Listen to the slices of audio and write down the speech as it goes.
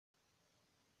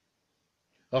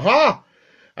Aha!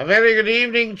 A very good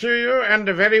evening to you and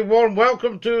a very warm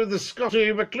welcome to the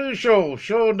Scottie McClue Show,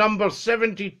 show number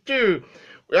 72.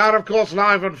 We are, of course,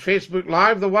 live on Facebook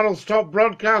Live, the world's top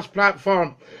broadcast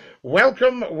platform.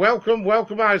 Welcome, welcome,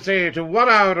 welcome, I say, to 1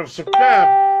 hour of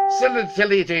superb,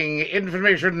 scintillating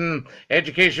information,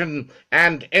 education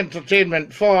and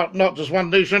entertainment for not just one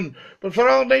nation, but for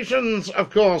all nations, of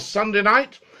course. Sunday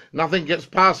night, nothing gets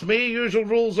past me, usual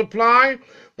rules apply.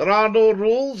 There are no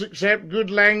rules except good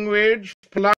language,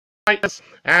 politeness,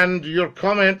 and your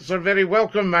comments are very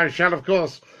welcome. I shall, of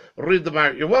course, read them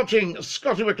out. You're watching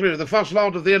Scottie McClue, the first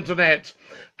lord of the internet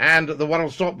and the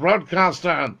world's top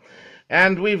broadcaster.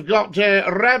 And we've got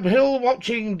Rab Hill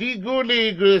watching. D.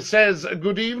 Gooley says,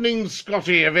 good evening,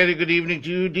 Scottie. A very good evening to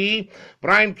you, D.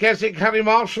 Brian Keswick, Harry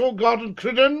Marshall, Gordon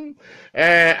Cruden.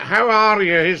 How are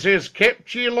you? He says,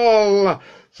 kept ye lol.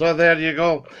 So there you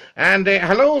go. And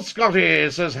hello,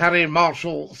 Scottie, says Harry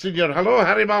Marshall Sr. Hello,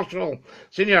 Harry Marshall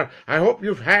Sr. I hope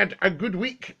you've had a good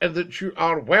week and that you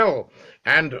are well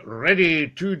and ready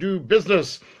to do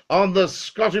business on the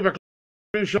Scottie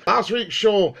McClue Show. Last week's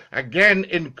show, again,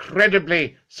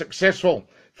 incredibly successful.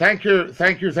 Thank you,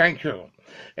 thank you, thank you.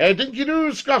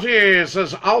 Dinky-Doo, Scottie,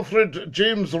 says Alfred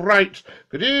James Wright.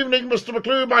 Good evening, Mr.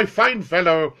 McClue, my fine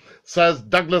fellow, says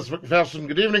Douglas McPherson.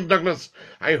 Good evening, Douglas.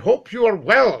 I hope you are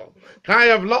well. Can I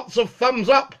have lots of thumbs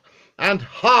up and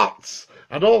hearts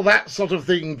and all that sort of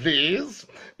thing, please?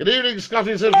 Good evening,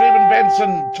 Scottie, says Raymond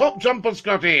Benson. Top jumper,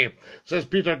 Scottie, says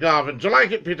Peter Garvin. Do you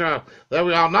like it, Peter? There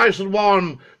we are, nice and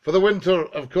warm for the winter,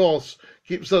 of course.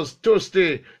 Keeps us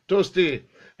toasty, toasty.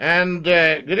 And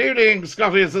good evening,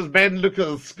 Scottie, says Ben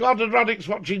Lucas. Scott and Roddick's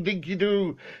watching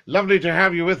Dinky-Doo. Lovely to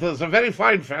have you with us. A very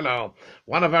fine fellow,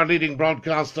 one of our leading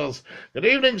broadcasters. Good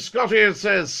evening, Scottie,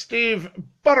 says Steve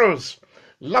Burrows.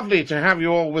 Lovely to have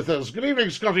you all with us. Good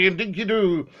evening, Scottie and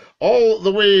Dinky-Doo, all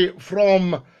the way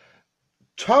from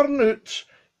Turnhout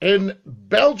in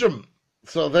Belgium.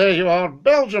 So there you are,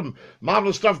 Belgium.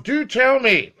 Marvellous stuff. Do tell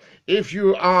me if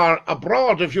you are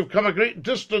abroad, if you've come a great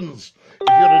distance. If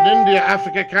you're in India,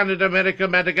 Africa, Canada, America,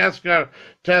 Madagascar,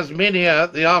 Tasmania,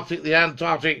 the Arctic, the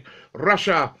Antarctic,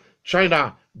 Russia,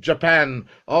 China, Japan.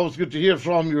 Always good to hear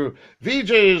from you.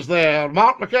 VJ's there.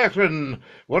 Mark McEachran.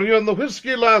 Were you on the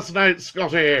whiskey last night,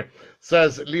 Scottie?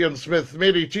 Says Leon Smith.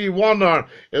 Mary T. Warner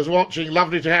is watching.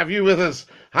 Lovely to have you with us.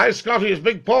 Hi, Scottie. It's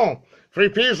Big Paul. Free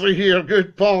Paisley here.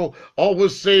 Good, Paul.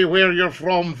 Always say where you're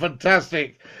from.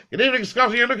 Fantastic. Good evening,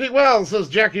 Scottie. You're looking well, says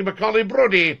Jackie Macaulay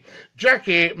Brody.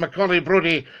 Jackie Macaulay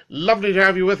Brody, lovely to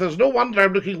have you with us. No wonder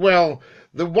I'm looking well.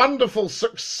 The wonderful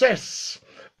success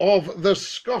of the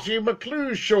Scottie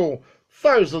McClue Show.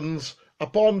 Thousands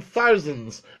upon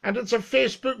thousands. And it's a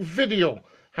Facebook video.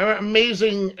 How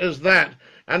amazing is that?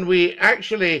 And we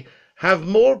actually have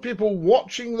more people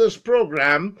watching this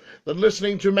program than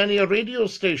listening to many a radio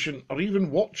station or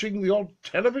even watching the odd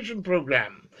television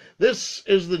program. This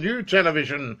is the new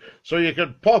television, so you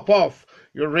can pop off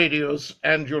your radios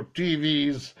and your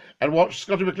TVs and watch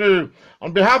Scottie McClue.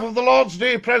 On behalf of the Lord's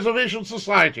Day Preservation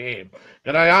Society,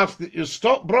 can I ask that you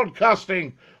stop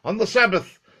broadcasting on the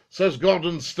Sabbath, says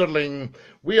Gordon Stirling.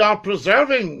 We are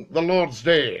preserving the Lord's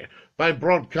Day by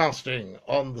broadcasting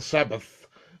on the Sabbath.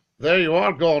 There you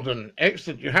are, Gordon.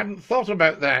 Excellent. You hadn't thought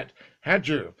about that, had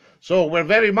you? So we're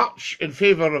very much in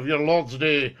favour of your Lord's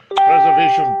Day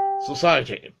Preservation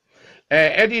Society.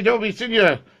 Eddie Dobie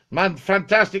Sr., man,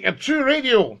 fantastic. A true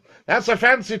radio. That's a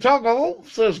fancy toggle,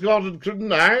 says Gordon Cruden.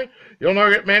 Now, you'll not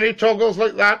get many toggles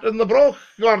like that in the broch,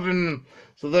 Gordon.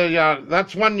 So there you are.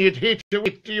 That's one you'd hate to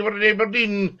wait till you were in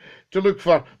Aberdeen to look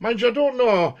for. Mind you, I don't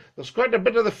know. There's quite a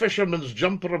bit of the fisherman's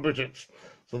jumper about it.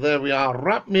 So there we are.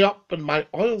 Wrap me up in my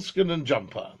oilskin and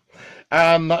jumper.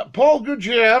 Paul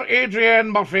Goodyear, Adrienne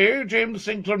Murphy, James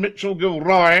Sinclair Mitchell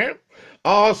Gilroy.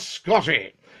 Oh,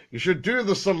 Scottie, you should do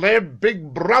the celeb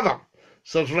Big Brother,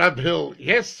 says Rab Hill.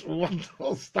 Yes,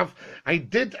 wonderful stuff. I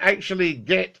did actually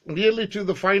get nearly to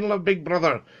the final of Big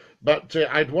Brother, but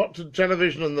I'd watched on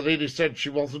television and the lady said she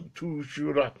wasn't too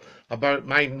sure about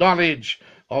my knowledge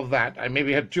of that. I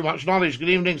maybe had too much knowledge. Good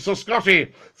evening, so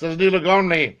Scottie, says Neil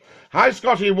Gormley. Hi,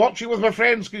 Scottie, watching with my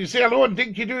friends. Can you say hello and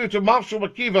Dinky-Doo to Marshall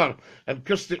McKeever and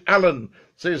Kirsty Allen,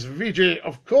 says VJ.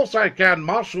 Of course I can,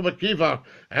 Marshall McKeever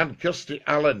and Kirsty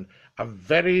Allen. A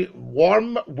very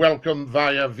warm welcome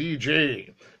via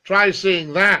VJ. Try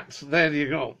saying that. There you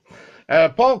go.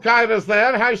 Paul Kyra's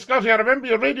there. Hi, Scottie. I remember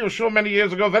your radio show many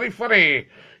years ago. Very funny.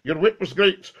 Your wit was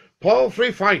great. Paul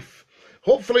Free Fife.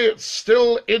 Hopefully it's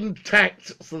still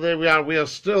intact. So there we are. We are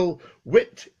still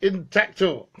wit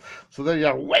intacto. So there you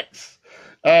are. Wit.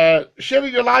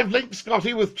 Sharing your live link,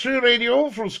 Scotty, with True Radio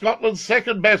from Scotland's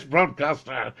second best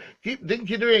broadcaster. Keep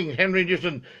Dinky-Dooing, Henry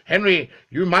Newton. Henry,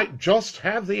 you might just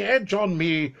have the edge on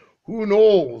me. Who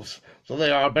knows? So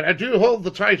they are. But I do hold the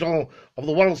title of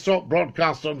the world's top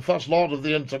broadcaster and first lord of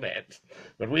the internet.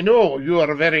 But we know you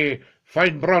are a very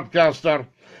fine broadcaster.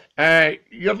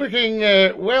 You're looking,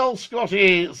 well,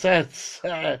 Scotty says,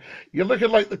 you're looking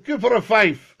like the Cooper of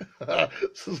Fife.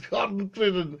 Says Gordon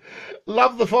Clinton.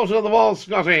 Love the photo on the wall,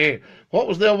 Scotty. What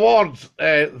was the award?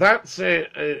 That's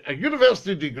a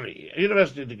university degree. A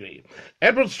university degree.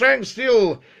 Edward Strang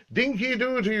Steele,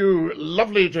 Dinky-Doo to you.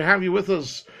 Lovely to have you with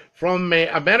us from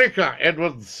America.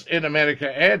 Edward's in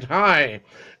America. Ed, hi.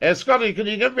 Scotty, can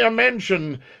you give me a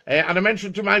mention? And a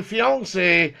mention to my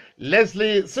fiancée,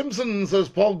 Leslie Simpson, says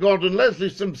Paul Gordon. Leslie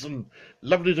Simpson,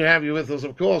 lovely to have you with us.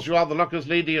 Of course, you are the luckiest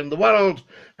lady in the world.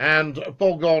 And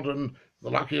Paul Gordon,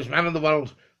 the luckiest man in the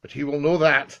world. But he will know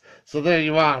that. So there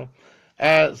you are.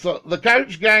 So the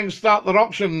Couch Gang start their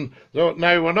auction. So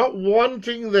now we're not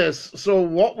wanting this. So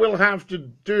what we'll have to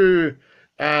do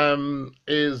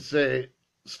is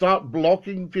start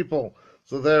blocking people.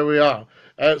 So there we are.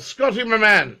 Scotty, my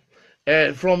man,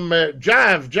 from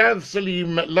Jav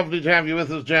Salim, lovely to have you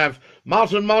with us, Jav.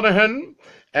 Martin Monaghan,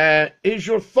 is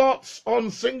your thoughts on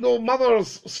single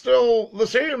mothers still the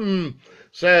same,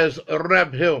 says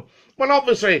Reb Hill. Well,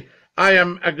 obviously, I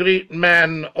am a great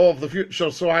man of the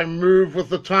future, so I move with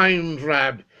the times,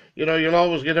 Rab. You know, you'll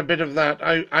always get a bit of that.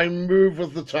 I move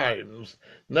with the times.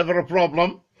 Never a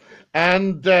problem.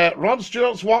 And Ron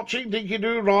Stewart's watching.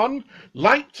 Dinky-Doo, Ron.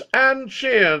 Liked and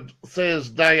shared, says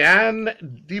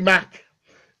Diane DeMac.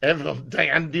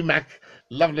 Diane DeMac.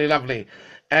 Lovely, lovely.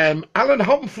 Alan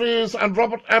Humphreys and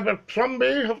Robert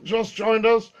Abercrombie have just joined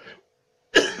us.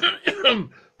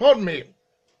 Pardon me.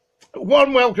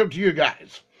 Warm welcome to you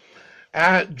guys.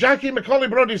 Jackie McCauley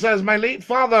Brody says, my late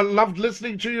father loved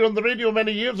listening to you on the radio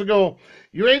many years ago.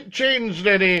 You ain't changed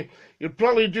any. You'd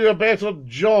probably do a better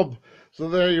job. So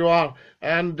there you are.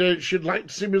 And she'd like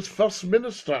to see me as First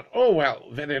Minister. Oh, well,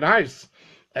 very nice.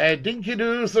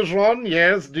 Dinky-Doo, says Ron.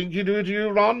 Yes, Dinky-Doo to you,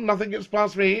 Ron. Nothing gets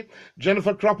past me.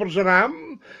 Jennifer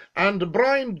Cropper-Jaram. And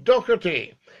Brian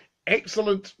Docherty.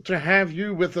 Excellent to have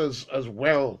you with us as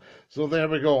well. So there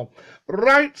we go.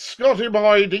 Right, Scotty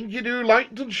boy, Dinky-Doo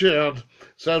liked and shared,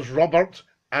 says Robert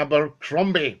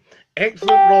Abercrombie.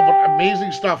 Excellent, Robert.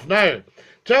 Amazing stuff. Now,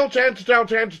 tell 10 to tell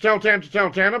 10 to tell 10 to tell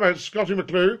 10 about Scottie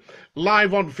McClue,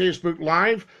 live on Facebook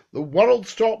Live, the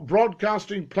world's top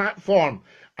broadcasting platform.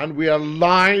 And we are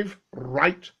live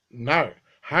right now.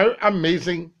 How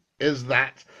amazing is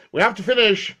that? We have to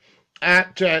finish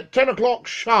at 10 o'clock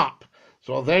sharp.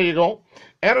 So there you go.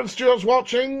 Aaron Stewart's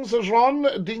watching, says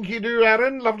Ron. Dinky-Doo,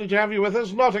 Aaron. Lovely to have you with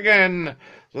us. Not again.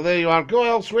 So there you are. Go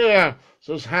elsewhere,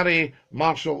 says Harry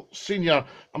Marshall Sr.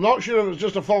 I'm not sure if it was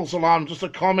just a false alarm, just a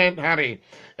comment, Harry.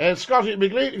 Scotty, it'd be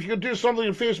great if you could do something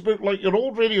on Facebook like your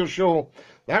old radio show.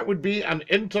 That would be an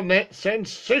internet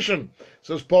sensation,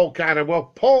 says Paul Cara.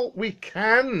 Well, Paul, we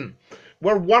can.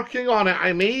 We're working on it.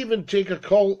 I may even take a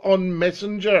call on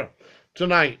Messenger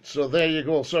tonight. So there you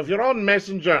go. So if you're on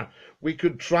Messenger, we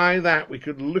could try that. We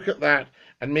could look at that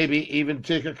and maybe even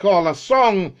take a call. A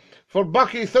song for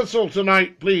Bucky Thistle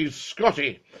tonight, please,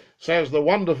 Scotty, says the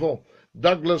wonderful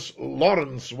Douglas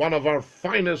Lawrence, one of our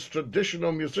finest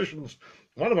traditional musicians,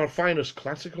 one of our finest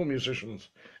classical musicians,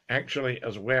 actually,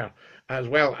 as well,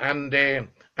 and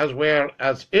as well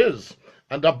as is.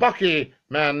 And a Bucky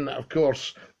man, of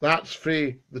course, that's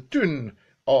frae the tune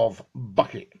of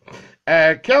Bucky.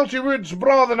 Kelty Woods,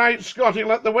 braw the night, Scotty,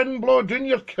 let the wind blow doon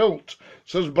your kilt,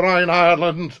 says Brian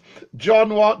Ireland.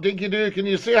 John Watt, Dinky-Doo, can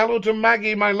you say hello to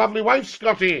Maggie, my lovely wife,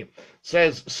 Scotty,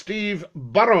 says Steve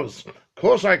Burrows. Of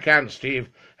course I can, Steve.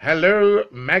 Hello,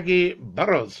 Maggie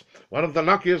Burrows, one of the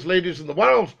luckiest ladies in the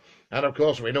world. And of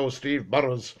course we know Steve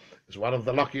Burrows is one of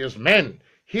the luckiest men.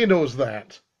 He knows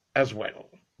that as well.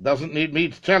 Doesn't need me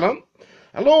to tell him.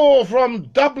 Hello from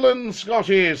Dublin,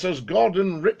 Scotty, says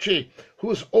Gordon Ritchie,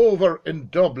 who's over in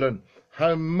Dublin.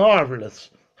 How marvellous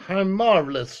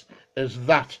is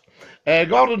that?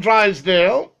 Gordon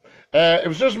Drysdale, it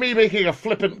was just me making a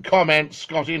flippant comment,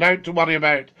 Scotty, not to worry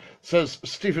about, says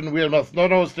Stephen Wearmouth.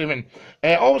 No, Stephen.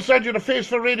 Always said you had a face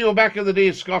for radio back in the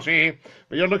day, Scotty,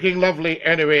 but you're looking lovely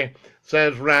anyway,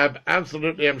 says Rab.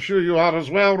 Absolutely, I'm sure you are as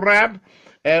well, Rab.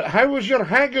 How was your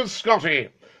haggis, Scotty?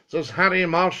 Says Harry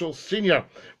Marshall Sr.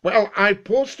 Well, I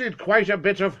posted quite a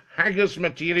bit of haggis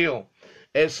material.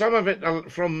 Some of it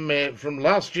from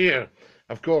last year,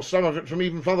 of course, some of it from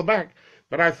even further back.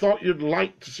 But I thought you'd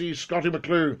like to see Scottie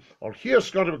McClue, or hear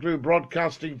Scottie McClue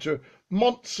broadcasting to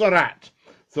Montserrat.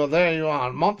 So there you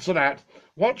are, Montserrat,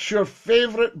 What's your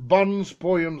favourite Burns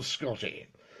poem, Scotty?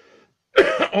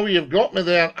 Oh, you've got me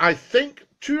there. I think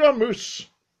To a Moose,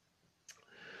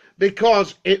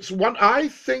 because it's one. I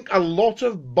think a lot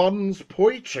of Burns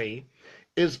poetry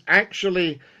is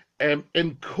actually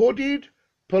encoded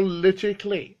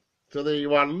politically. So there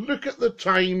you are. Look at the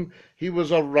time he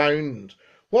was around.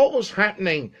 What was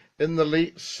happening in the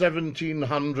late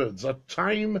 1700s? A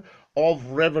time of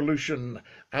revolution,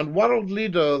 and world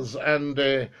leaders and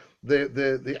the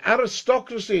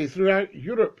aristocracy throughout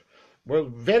Europe were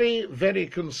very, very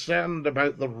concerned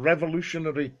about the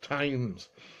revolutionary times.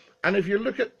 And if you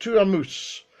look at To a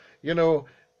Moose, you know,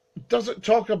 does it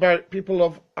talk about people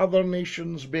of other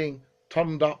nations being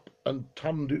turned up and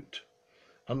turned out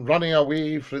and running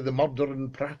away through the murder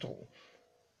and prattle?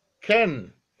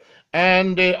 Ken.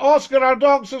 And Oscar, our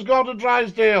dog, says Gordon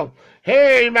Drysdale.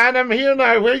 Hey, man, I'm here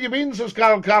now. Where you been, says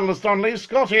Carlos Stonley.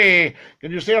 Scotty,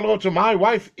 can you say hello to my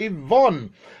wife,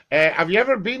 Yvonne? Have you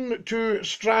ever been to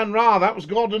Stranraer? That was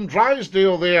Gordon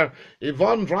Drysdale there.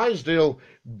 Yvonne Drysdale,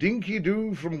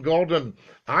 Dinky-Doo from Gordon.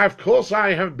 Of course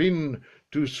I have been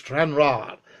to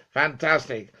Stranraer.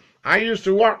 Fantastic. I used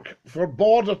to work for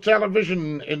Border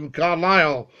Television in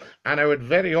Carlisle, and I would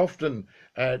very often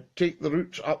take the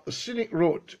route up the scenic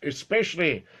road,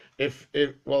 especially if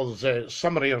it was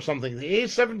summery or something. The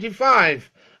A75,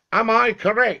 am I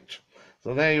correct?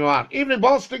 So there you are. Evening,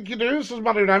 boss, Dinky-Doo, says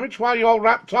Murray Ramage. Why are you all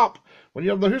wrapped up when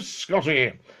you're in the house,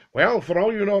 Scotty? Well, for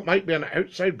all you know, it might be an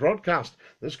outside broadcast.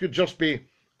 This could just be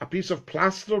a piece of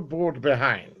plasterboard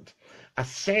behind. A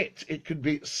set, it could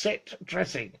be set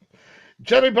dressing.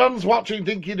 Jerry Burns watching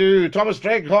Dinky-Doo. Thomas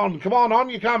Dreghorn, come on,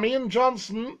 you come. Ian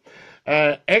Johnson,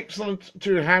 excellent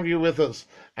to have you with us.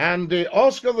 And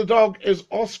Oscar the dog is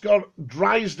Oscar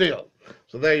Drysdale.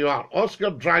 So there you are,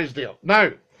 Oscar Drysdale.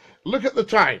 Now, look at the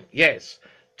time. Yes,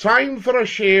 time for a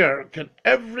share. Can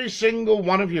every single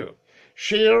one of you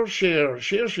share. Jerry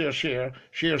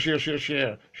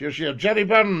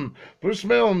Byrne, Bruce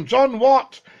Milne, John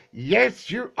Watt. Yes,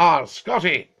 you are.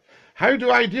 Scotty, how do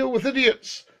I deal with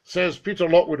idiots? Says Peter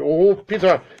Lockwood. Oh,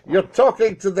 Peter, you're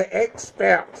talking to the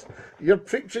expert. You're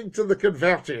preaching to the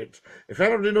converted. If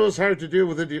anybody knows how to deal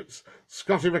with idiots,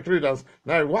 Scottie McClue does.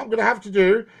 Now, what I'm going to have to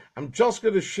do, I'm just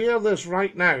going to share this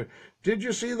right now. Did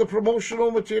you see the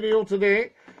promotional material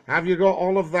today? Have you got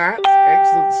all of that?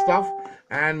 Excellent stuff.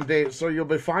 And so you'll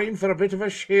be fine for a bit of a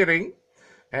sharing.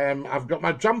 I've got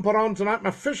my jumper on tonight,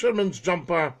 my fisherman's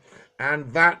jumper,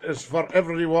 and that is for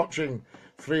everybody watching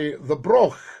for the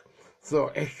broch.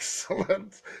 So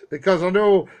excellent, because I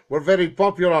know we're very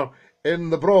popular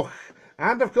in the broch,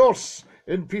 and of course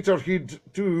in Peterhead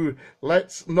too.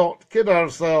 Let's not kid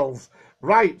ourselves.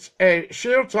 Right,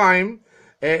 share time.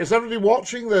 Is everybody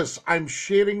watching this? I'm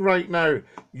sharing right now.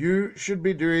 You should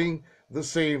be doing the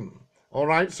same. All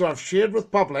right, so I've shared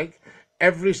with public.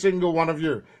 Every single one of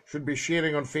you should be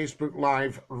sharing on Facebook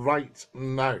Live right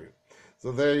now.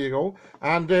 So there you go.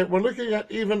 And we're looking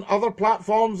at even other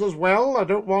platforms as well. I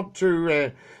don't want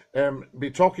to be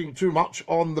talking too much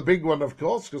on the big one, of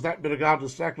course, because that'd be regarded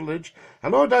as sacrilege.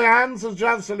 Hello, Diane, says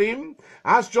Jav Salim.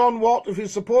 Ask John Watt if he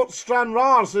supports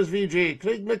Stranraer, says VJ.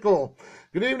 Craig Mickle.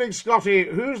 Good evening, Scotty.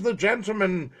 Who's the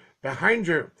gentleman behind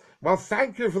you? Well,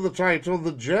 thank you for the title.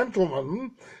 The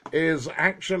gentleman is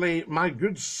actually my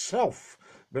good self,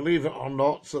 believe it or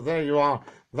not. So there you are.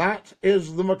 That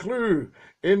is the McClue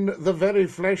in the very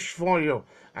flesh for you.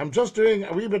 I'm just doing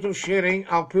a wee bit of sharing.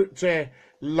 I'll put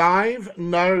live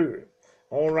now.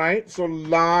 All right, so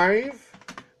live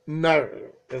now.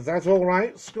 Is that all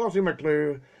right? Scottie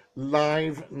McClue,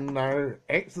 live now.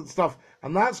 Excellent stuff.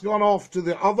 And that's gone off to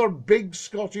the other big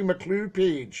Scottie McClue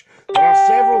page. There are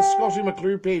several Scottie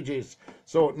McClue pages,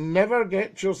 so never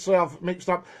get yourself mixed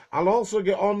up. I'll also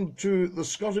get on to the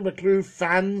Scottie McClue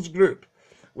fans group.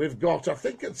 We've got, I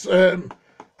think it's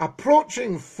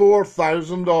approaching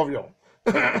 4,000 of you.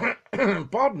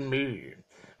 Pardon me.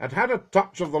 I'd had a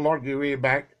touch of the lurgy way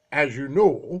back, as you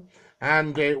know,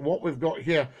 and what we've got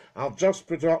here, I'll just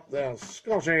put up there,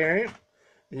 Scotty.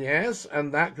 Yes,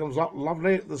 and that comes up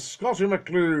lovely. The Scottie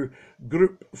McClue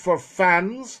group for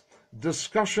fans,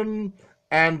 discussion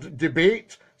and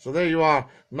debate. So there you are.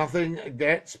 Nothing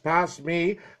gets past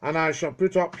me. And I shall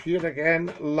put up here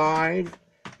again live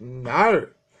now.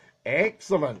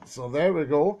 Excellent. So there we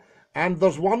go. And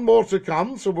there's one more to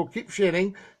come, so we'll keep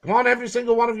sharing. Come on, every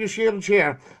single one of you, share and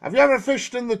share. Have you ever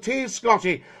fished in the Tay,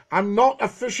 Scotty? I'm not a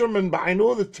fisherman, but I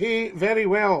know the Tay very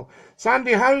well.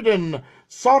 Sandy Howden,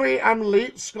 sorry I'm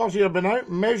late, Scotty. I've been out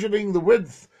measuring the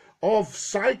width of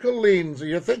cycle lanes. Are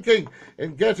you thinking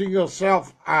in getting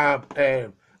yourself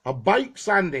a bike,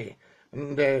 Sandy?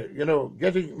 And, you know,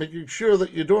 making sure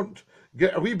that you don't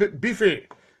get a wee bit beefy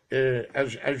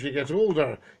as you get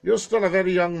older. You're still a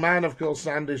very young man, of course,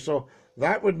 Sandy, so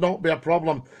that would not be a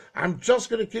problem. I'm just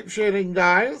going to keep sharing,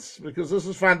 guys, because this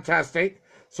is fantastic.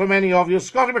 So many of you.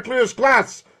 Scottie McClue's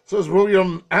class, says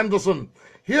William Anderson.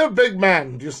 Here, big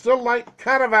man, do you still like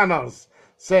caravanners?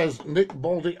 Says Nick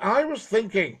Baldy. I was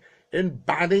thinking in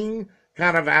banning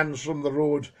caravans from the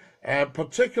road,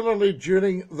 particularly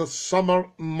during the summer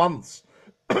months.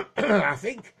 I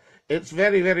think it's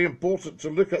very, very important to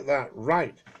look at that.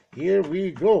 Right, here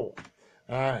we go.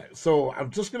 So I'm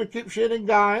just going to keep sharing,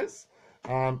 guys.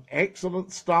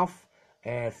 Excellent stuff.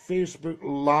 Facebook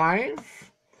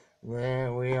Live.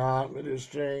 There we are,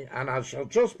 ministry. And I shall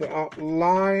just put up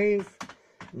live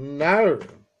now.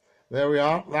 There we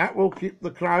are. That will keep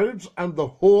the crowds and the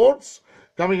hordes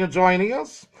coming and joining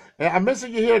us. I'm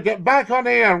missing you here. Get back on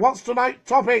air. What's tonight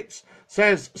topics?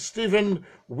 Says Stephen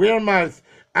Wearmouth.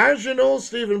 As you know,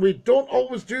 Stephen, we don't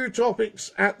always do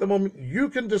topics at the moment. You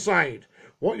can decide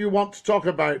what you want to talk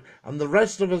about, and the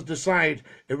rest of us decide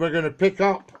if we're going to pick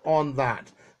up on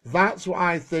that. That's what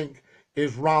I think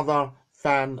is rather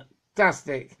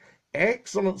fantastic.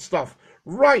 Excellent stuff.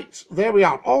 Right, there we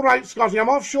are. All right, Scotty, I'm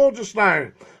offshore just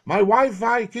now. My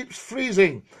Wi-Fi keeps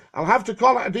freezing. I'll have to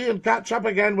call it a day and catch up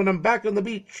again when I'm back on the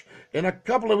beach in a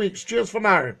couple of weeks. Cheers for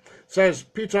now, says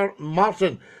Peter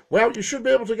Martin. Well, you should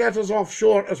be able to get us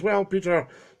offshore as well, Peter,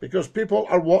 because people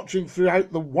are watching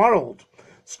throughout the world.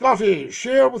 Scotty,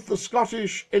 share with the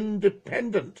Scottish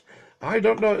Independent. I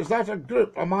don't know, is that a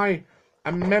group? Am I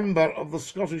a member of the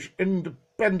Scottish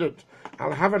Independent?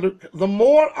 I'll have a look. The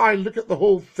more I look at the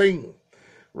whole thing,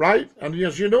 right, and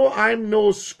as you know, I'm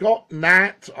no Scot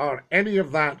Nat or any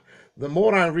of that, the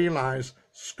more I realise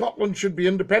Scotland should be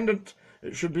independent.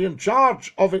 It should be in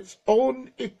charge of its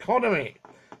own economy.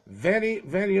 Very,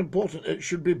 very important. It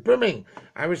should be booming.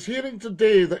 I was hearing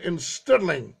today that in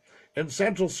Stirling, in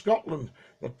central Scotland,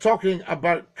 they're talking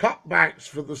about cutbacks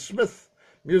for the Smith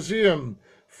Museum,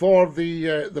 for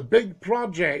the big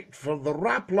project, for the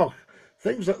Raploch,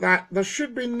 things like that. There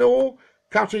should be no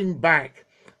cutting back.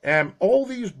 All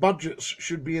these budgets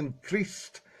should be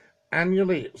increased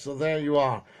annually. So there you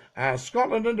are.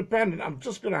 Scotland Independent, I'm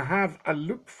just going to have a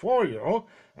look for you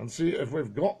and see if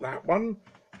we've got that one.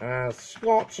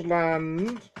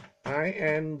 Scotland,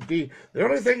 IND. The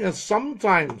only thing is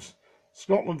sometimes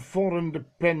Scotland for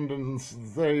Independence,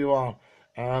 there you are.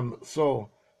 So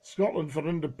Scotland for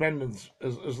Independence,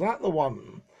 is that the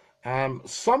one?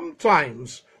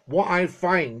 Sometimes what I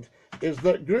find is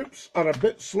that groups are a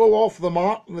bit slow off the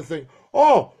mark and they think,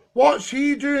 oh, what's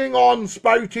he doing on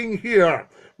spouting here?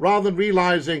 Rather than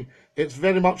realising it's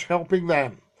very much helping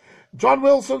them. John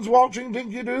Wilson's watching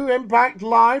Dinky-Doo, Impact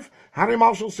Live. Harry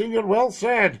Marshall Sr., well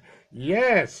said.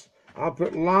 Yes, I'll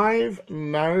put live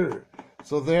now.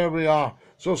 So there we are.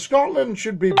 So Scotland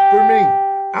should be booming.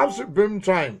 Absolute boom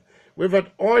time. We've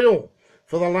had oil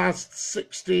for the last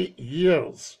 60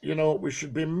 years. You know, we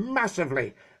should be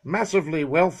massively, massively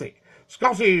wealthy.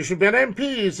 Scotty, you should be an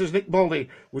MP, says Nick Baldy.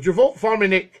 Would you vote for me,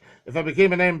 Nick, if I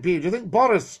became an MP? Do you think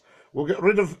Boris will get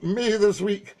rid of me this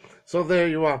week? So there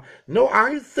you are. No,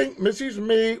 I think Mrs.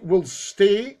 May will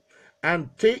stay and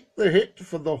take the hit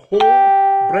for the whole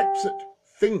Brexit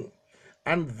thing.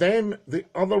 And then the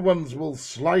other ones will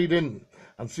slide in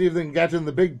and see if they can get in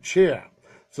the big chair.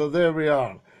 So there we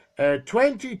are.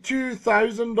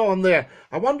 22,000 on there.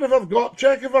 I wonder if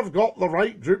check if I've got the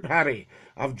right group, Harry.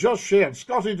 I've just shared.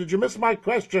 Scotty, did you miss my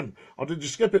question or did you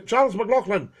skip it? Charles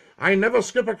McLaughlin, I never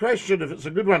skip a question if it's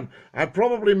a good one. I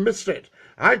probably missed it.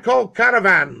 I call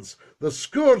caravans the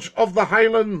scourge of the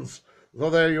Highlands.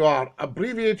 So there you are.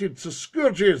 Abbreviated to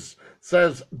scourges,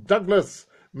 says Douglas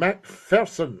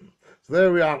Macpherson. So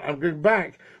there we are. I'm going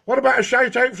back. What about a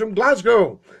shout out from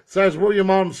Glasgow, says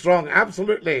William Armstrong.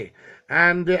 Absolutely.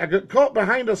 And I got caught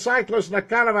behind a cyclist in a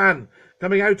caravan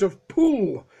coming out of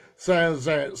Poole, says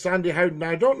Sandy Howden.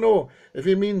 I don't know if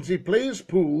he means he plays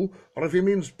pool or if he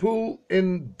means pool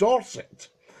in Dorset.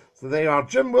 So there you are.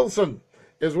 Jim Wilson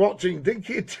is watching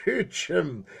Dinky-Doo,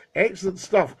 Jim. Excellent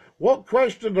stuff. What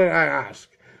question did I ask?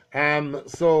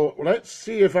 So let's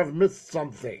see if I've missed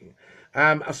something.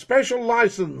 A special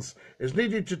license is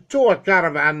needed to tow a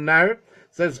caravan now,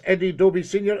 says Eddie Doby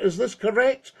Sr. Is this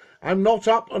correct? I'm not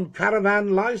up on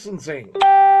caravan licensing.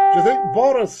 Do you think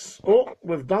Boris... Oh,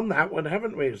 we've done that one,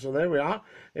 haven't we? So there we are.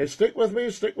 Stick with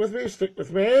me, stick with me, stick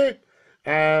with me.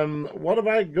 What have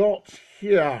I got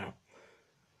here?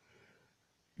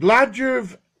 Glad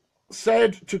you've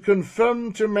said to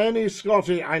confirm to many,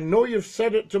 Scotty. I know you've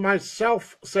said it to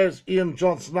myself, says Ian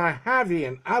Johnson. I have,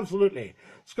 Ian, absolutely.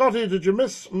 Scotty, did you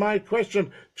miss my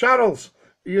question? Charles,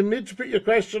 you need to put your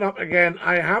question up again.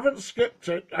 I haven't skipped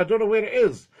it. I don't know where it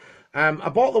is. I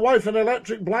bought the wife an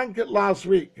electric blanket last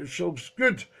week. She's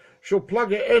good. She'll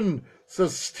plug it in,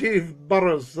 says Steve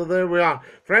Burrows. So there we are.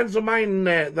 Friends of mine,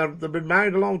 they've been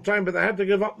married a long time, but they had to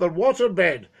give up their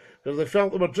waterbed because they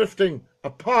felt they were drifting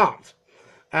apart.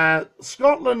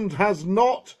 Scotland has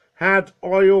not had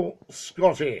oil,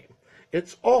 Scotty.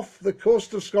 It's off the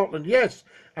coast of Scotland, yes.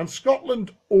 And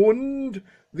Scotland owned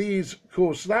these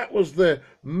coasts. That was the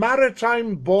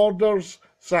maritime borders,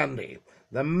 Sandy.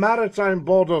 The maritime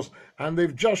borders, and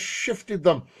they've just shifted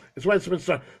them. It's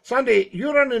Westminster. Sandy,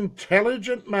 you're an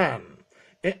intelligent man.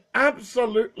 It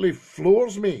absolutely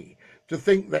floors me to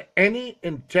think that any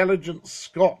intelligent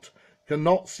Scot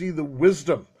cannot see the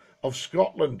wisdom of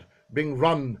Scotland being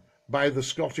run by the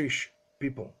Scottish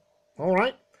people. All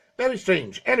right? Very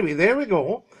strange. Anyway, there we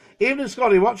go. Evening,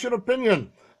 Scotty, what's your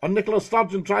opinion on Nicola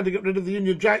Sturgeon trying to get rid of the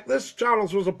Union Jack? This,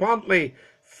 Charles, was apparently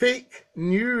fake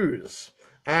news.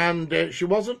 And she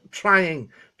wasn't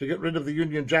trying to get rid of the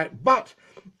Union Jack. But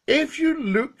if you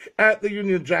look at the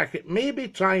Union Jack, it may be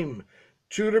time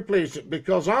to replace it,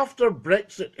 because after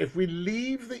Brexit, if we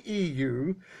leave the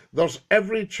EU, there's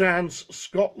every chance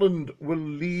Scotland will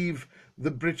leave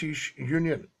the British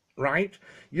Union, right?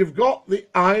 You've got the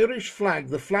Irish flag,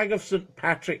 the flag of St.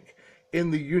 Patrick,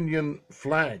 in the Union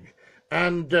flag.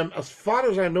 And as far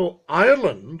as I know,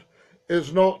 Ireland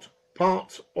is not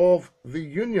part of the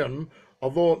Union,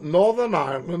 although Northern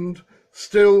Ireland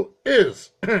still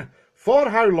is. For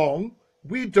how long,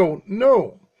 we don't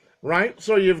know, right?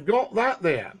 So you've got that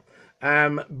there.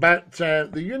 But the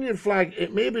Union flag,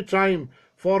 it may be time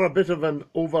for a bit of an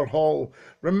overhaul.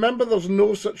 Remember, there's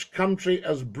no such country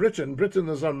as Britain. Britain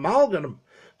is an amalgam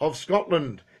of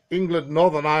Scotland, England,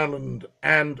 Northern Ireland,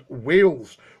 and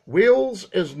Wales. Wales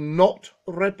is not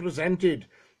represented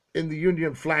in the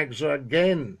Union flag, so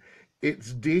again,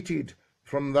 it's dated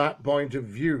from that point of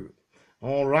view.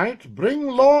 All right, bring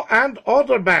law and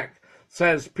order back,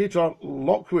 says Peter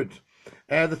Lockwood.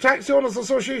 The Taxi Owners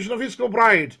Association of East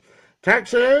Kilbride.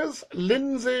 Taxiers,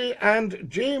 Lindsay and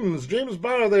James. James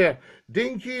Bauer there.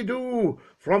 Dinky-Doo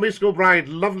from East Kilbride.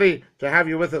 Lovely to have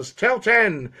you with us. Tell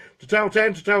 10 to tell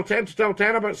 10 to tell 10 to tell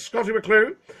 10 about Scottie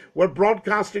McClue. We're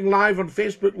broadcasting live on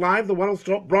Facebook Live, the world's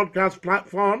top broadcast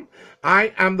platform.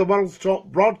 I am the world's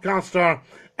top broadcaster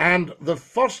and the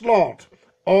First Lord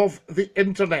of the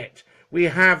Internet. We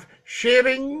have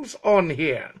sharings on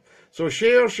here. So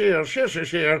share, share, share, share,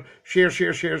 share, share,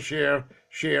 share, share, share,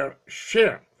 share,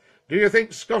 share. Do you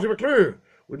think Scottie McClue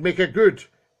would make a good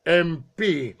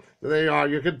MP? There you are.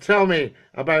 You can tell me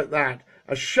about that.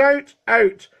 A shout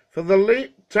out for the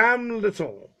late Tam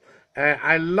Little.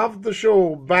 I loved the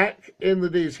show back in the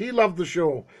days. He loved the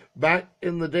show back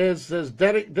in the days, says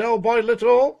Derek Delboy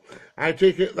Little. I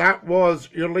take it that was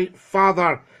your late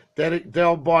father, Derek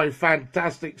Delboy.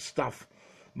 Fantastic stuff.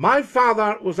 My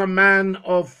father was a man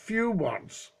of few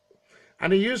words,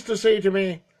 and he used to say to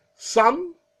me,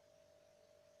 son,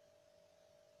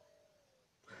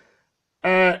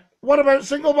 what about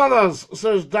single mothers,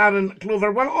 says Darren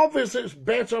Clover. Well, obviously it's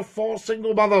better for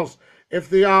single mothers if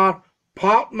they are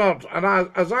partnered. And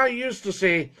as I used to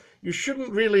say, you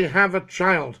shouldn't really have a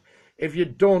child if you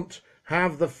don't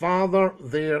have the father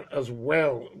there as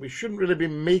well. We shouldn't really be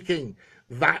making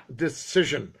that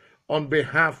decision on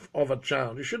behalf of a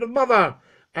child. You should have mother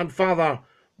and father,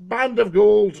 band of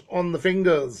gold on the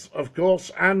fingers, of course,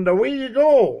 and away you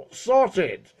go,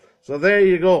 sorted. So there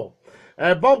you go.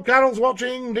 Bob Carroll's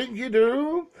watching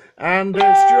Dinky-Doo, and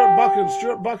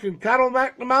Stuart Buck and Carol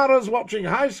McNamara's watching.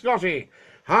 Hi, Scotty.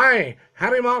 Hi.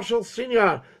 Harry Marshall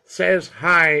Sr. says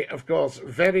hi, of course.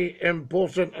 Very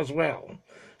important as well.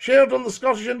 Shared on the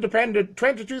Scottish Independent,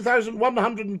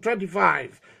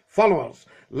 22,125 followers.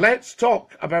 Let's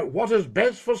talk about what is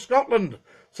best for Scotland,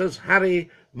 says Harry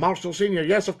Marshall Sr.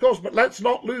 Yes, of course, but let's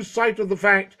not lose sight of the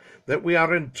fact that we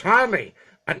are entirely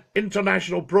an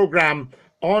international programme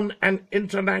on an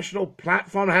international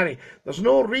platform, Harry. There's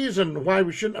no reason why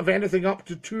we shouldn't have anything up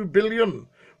to 2 billion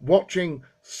watching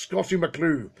Scottie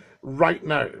McClue right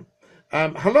now.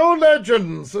 Hello,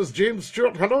 legends, says James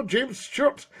Stewart. Hello, James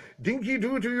Stewart.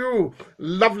 Dinky-Doo to you.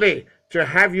 Lovely to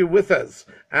have you with us.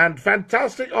 And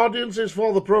fantastic audiences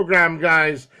for the programme,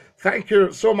 guys. Thank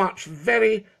you so much.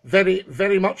 Very, very,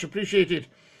 very much appreciated.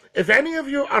 If any of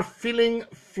you are feeling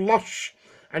flush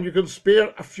and you can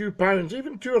spare a few pounds,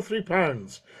 even £2 or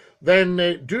 £3,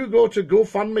 then do go to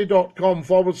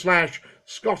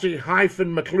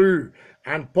gofundme.com/Scottie-McClue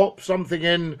and pop something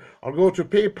in, or go to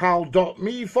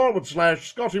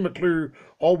paypal.me/Scottie McClue,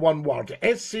 all one word,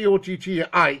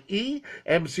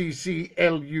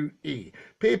 SCOTTIEMCCLUE,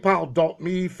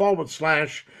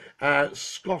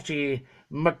 paypal.me/Scottie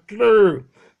McClue.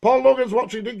 Paul Logan's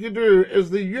watching Dinky-Doo. Is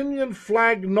the Union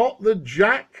flag not the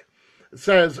Jack?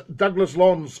 Says Douglas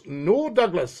Lawns. No,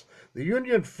 Douglas. The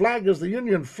Union flag is the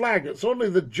Union flag. It's only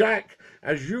the Jack,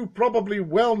 as you probably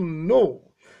well know,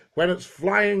 when it's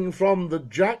flying from the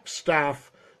jackstaff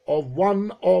of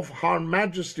one of Her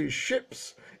Majesty's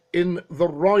ships in the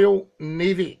Royal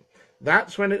Navy.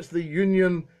 That's when it's the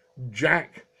Union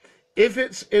Jack. If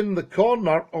it's in the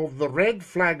corner of the red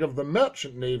flag of the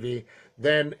Merchant Navy,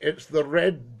 then it's the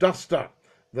red duster,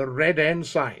 the red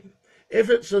ensign. If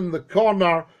it's in the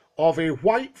corner of a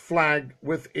white flag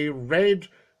with a red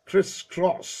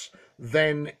crisscross,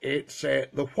 then it's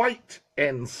the white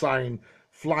ensign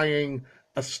flying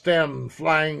astern,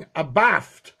 flying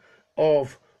abaft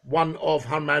of one of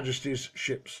Her Majesty's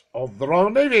ships of the Royal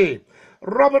Navy.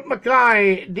 Robert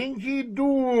Mackay,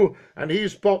 Dinky-Doo, and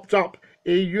he's popped up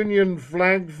a Union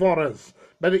flag for us.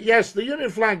 But yes, the Union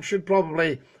flag should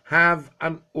probably have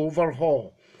an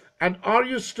overhaul. And are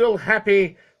you still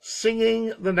happy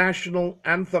singing the national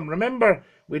anthem? Remember,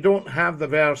 we don't have the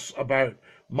verse about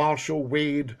Marshal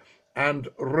Wade and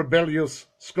rebellious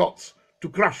Scots to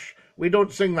crush. We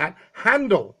don't sing that.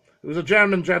 Handel, who was a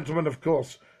German gentleman, of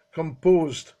course,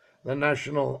 composed the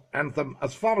national anthem,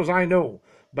 as far as I know.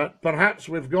 But perhaps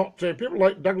we've got people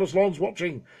like Douglas Lawns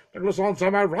watching. Douglas Lawns,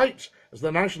 am I right? Is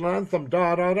the national anthem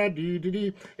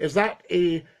da-da-da-dee-dee-dee? Is that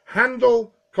a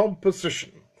Handel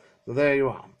composition? So there you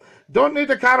are. Don't need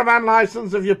a caravan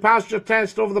license if you passed your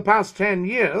test over the past 10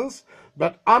 years.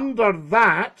 But under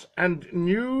that and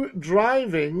new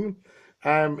driving,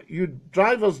 you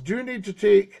drivers do need to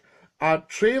take a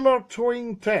trailer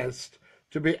towing test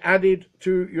to be added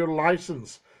to your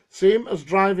license. Same as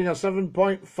driving a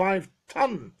 7.5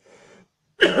 ton.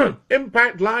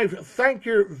 Impact Live, thank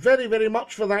you very, very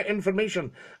much for that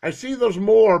information. I see there's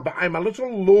more, but I'm a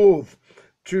little loath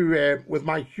to, with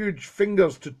my huge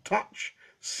fingers, to touch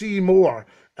see more,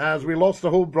 as we lost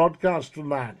the whole broadcast from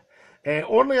that.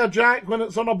 Only a Jack when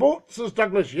it's on a boat, says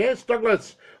Douglas. Yes,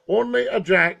 Douglas, only a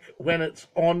Jack when it's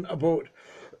on a boat.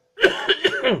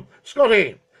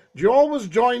 Scotty, do you always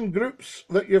join groups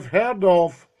that you've heard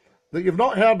of, that you've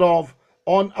not heard of,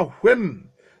 on a whim?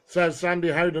 Says Sandy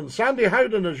Howden. Sandy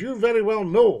Howden, as you very well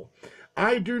know,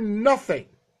 I do nothing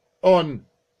on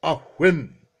a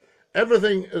whim.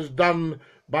 Everything is done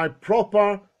by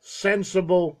proper,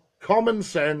 sensible, common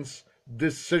sense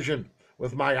decision,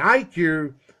 with my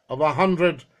IQ of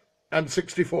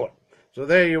 164. So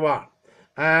there you are.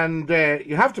 And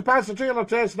you have to pass the trailer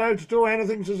test now to tow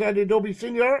anything, says Eddie Dobie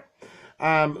Sr.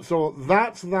 So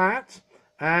that's that.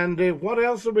 And what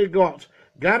else have we got?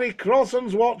 Gary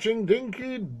Crossan's watching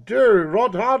Dinky-Doo.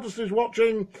 Rod Hardest is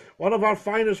watching, one of our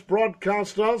finest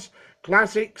broadcasters.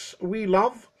 Classics We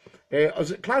Love. Is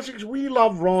it Classics We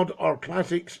Love, Rod, or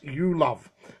Classics You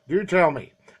Love? Do tell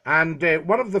me. And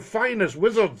one of the finest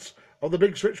wizards of the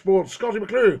big switchboard, Scottie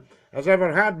McClue, has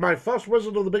ever had. My first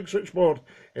wizard of the big switchboard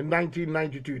in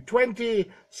 1992,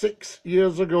 26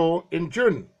 years ago in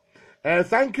June.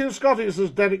 Thank you, Scottie,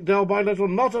 says Derek Delby Little.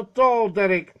 Not at all,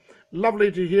 Derek.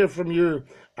 Lovely to hear from you.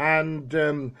 And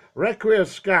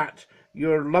Requiescat,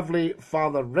 your lovely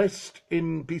father. Rest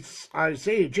in peace, I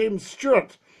say. James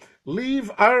Stewart, leave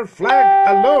our flag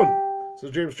alone,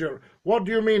 says James Stewart. What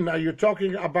do you mean? Are you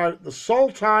talking about the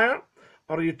Saltire,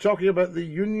 or are you talking about the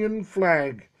Union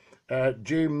flag,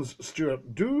 James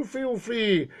Stewart? Do feel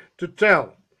free to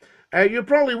tell. You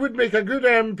probably would make a good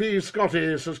MP,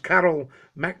 Scotty, says Carol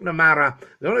McNamara.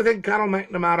 The only thing, Carol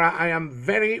McNamara, I am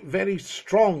very, very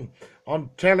strong on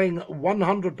telling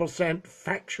 100%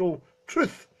 factual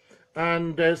truth.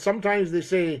 And sometimes they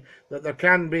say that there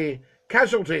can be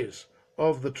casualties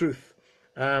of the truth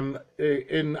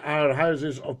in our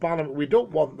Houses of Parliament. We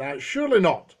don't want that. Surely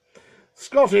not.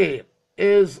 Scotty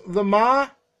is the ma,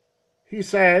 he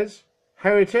says,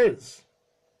 how it is.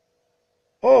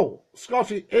 Oh,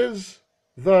 Scotty is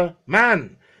the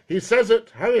man. He says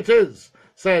it how it is,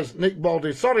 says Nick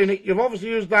Baldy. Sorry, Nick, you've obviously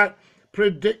used that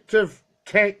predictive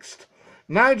text.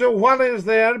 Nigel Wally's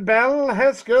there, Bell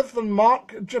Hesketh and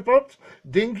Mark Gippert,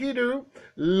 Dinky-Doo.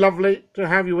 Lovely to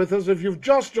have you with us. If you've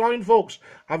just joined, folks,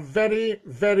 a very,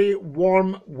 very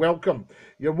warm welcome.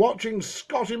 You're watching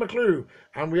Scottie McClue,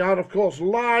 and we are, of course,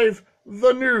 live,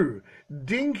 the new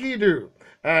Dinky-Doo.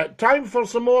 Time for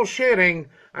some more sharing.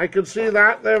 I could see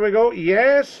that. There we go.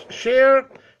 Yes, share,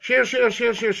 Share, share,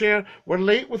 share, share, share. We're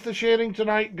late with the sharing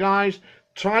tonight, guys.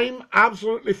 Time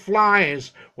absolutely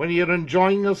flies when you're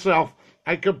enjoying yourself.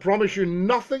 I can promise you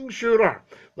nothing surer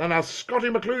than a Scottie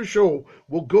McClue show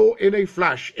will go in a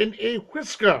flash, in a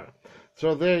whisker.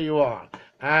 So there you are.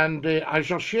 And I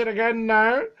shall share again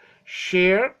now.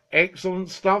 Share. Excellent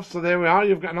stuff. So there we are.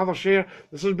 You've got another share.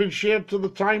 This has been shared to the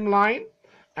timeline.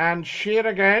 And share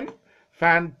again.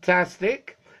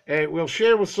 Fantastic. We'll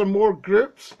share with some more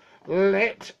groups.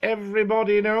 Let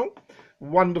everybody know.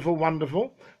 Wonderful,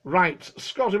 wonderful. Right,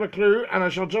 Scottie McClue, and I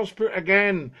shall just put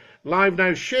again live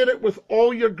now. Share it with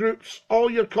all your groups,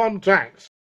 all your contacts.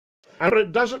 And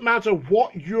it doesn't matter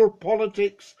what your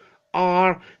politics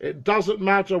are. It doesn't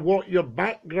matter what your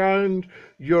background,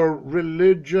 your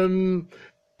religion,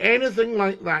 anything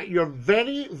like that. You're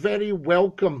very, very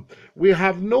welcome. We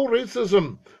have no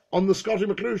racism on the Scottie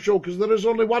McClue show because there is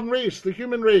only one race, the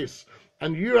human race.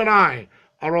 And you and I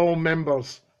are all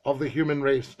members of the human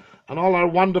race, and all our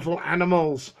wonderful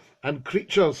animals and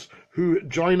creatures who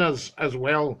join us as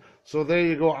well. So there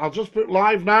you go. I'll just put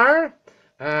live now.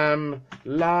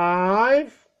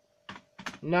 Live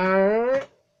now.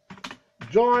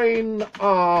 Join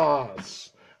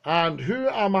us. And who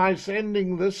am I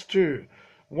sending this to?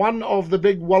 One of the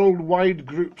big worldwide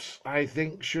groups, I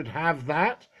think, should have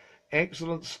that.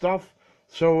 Excellent stuff.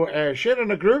 So share in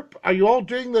a group. Are you all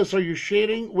doing this? Are you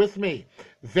sharing with me?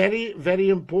 Very, very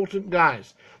important,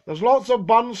 guys. There's lots of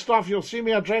bun stuff. You'll see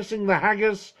me addressing the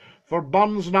haggis for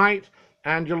Buns Night,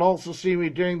 and you'll also see me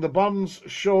doing the Buns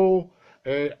show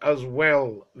as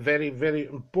well. Very, very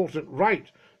important. Right.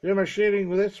 Who am I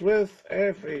sharing this with?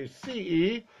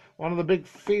 FACE, one of the big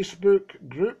Facebook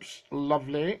groups.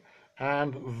 Lovely.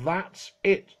 And that's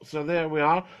it. So there we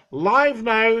are. Live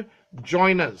now.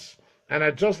 Join us. And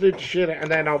I just need to share it,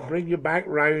 and then I'll bring you back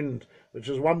round, which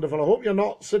is wonderful. I hope you're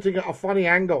not sitting at a funny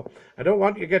angle. I don't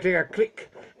want you getting a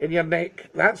crick in your neck.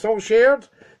 That's all shared.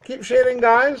 Keep sharing,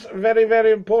 guys. Very,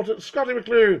 very important. Scottie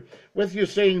McClue with you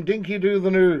saying Dinky-Doo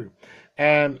the New.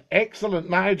 Excellent,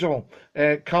 Nigel.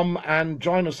 Come and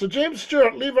join us. So James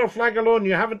Stewart, leave our flag alone.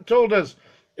 You haven't told us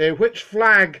which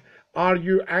flag are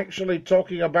you actually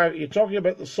talking about. Are you talking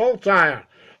about the saltire,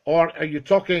 or are you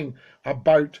talking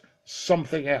about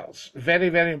something else? Very,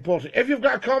 very important. If you've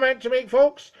got a comment to make,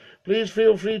 folks, please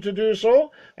feel free to do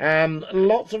so.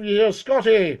 Lots of you here.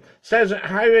 Scottie says it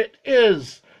how it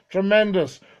is.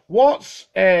 Tremendous. What's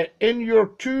in your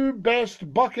two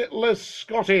best bucket lists,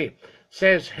 Scottie?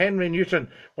 Says Henry Newton.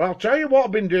 Well, I'll tell you what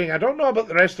I've been doing. I don't know about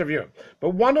the rest of you,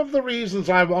 but one of the reasons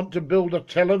I want to build a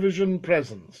television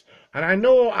presence, and I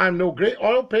know I'm no great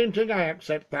oil painting, I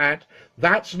accept that.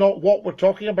 That's not what we're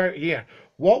talking about here.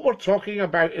 What we're talking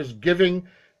about is giving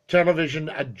television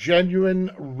a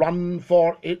genuine run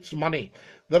for its money.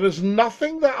 There is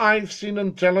nothing that I've seen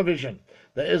in television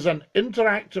that is an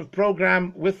interactive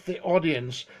program with the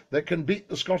audience that can beat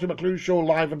the Scottie McClue show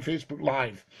live on Facebook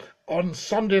Live on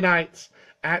Sunday nights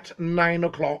at 9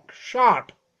 o'clock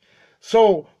sharp.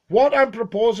 So what I'm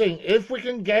proposing, if we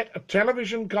can get a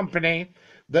television company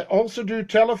that also do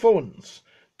telephones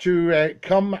to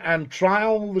come and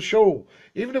trial the show,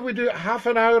 even if we do it half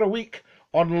an hour a week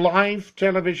on live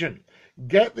television,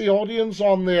 get the audience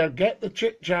on there, get the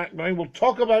chit-chat going. We'll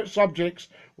talk about subjects.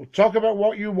 We'll talk about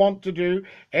what you want to do.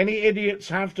 Any idiots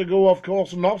have to go, of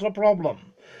course, not a problem.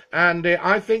 And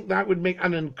I think that would make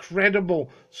an incredible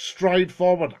stride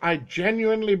forward. I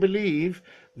genuinely believe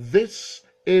this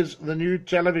is the new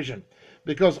television,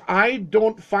 because I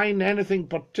don't find anything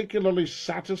particularly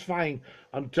satisfying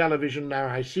on television now.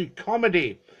 I see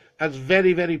comedy as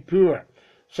very, very poor.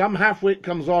 Some halfwit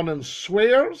comes on and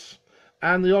swears,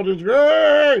 and the audience goes,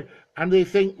 "Hey!" and they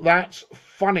think that's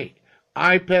funny.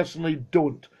 I personally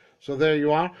don't. So there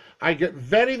you are. I get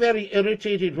very, very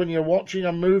irritated when you're watching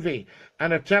a movie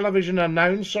and a television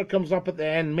announcer comes up at the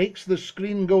end, makes the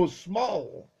screen go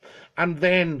small, and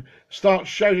then starts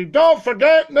shouting, "Don't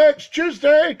forget, next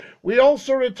Tuesday, we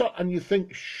also return," and you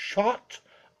think, shut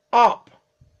up.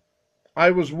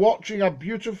 I was watching a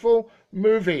beautiful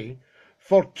movie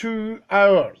for 2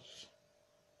 hours,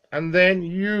 and then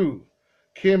you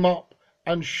came up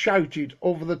and shouted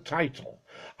over the title.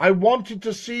 I wanted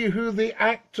to see who the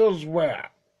actors were,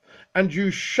 and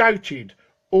you shouted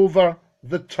over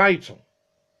the title.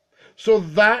 So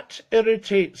that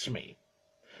irritates me.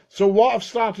 So what I've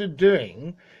started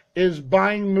doing is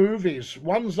buying movies,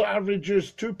 ones that are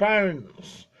reduced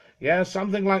 £2, yeah,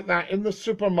 something like that, in the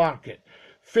supermarket.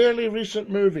 Fairly recent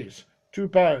movies,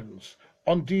 £2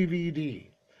 on DVD,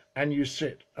 and you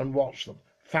sit and watch them.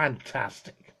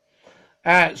 Fantastic.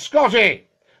 Scottie,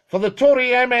 for the Tory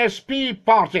MSP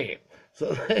party,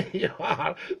 So there you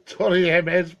are, Tory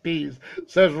MSPs,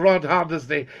 says Rod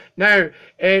Hardesty. Now,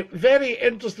 very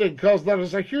interesting, because there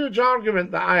is a huge argument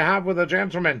that I have with a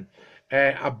gentleman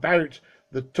about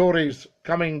the Tories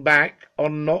coming back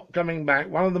or not coming back.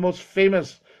 One of the most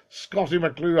famous Scottie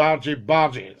McClue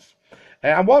argy-bargies.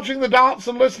 I'm watching the darts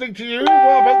and listening to you.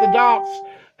 What about the darts?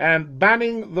 And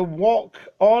banning the walk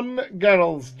on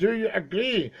girls. Do you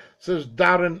agree? Says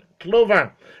Darren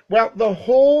Clover. Well, the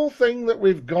whole thing that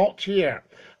we've got here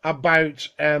about,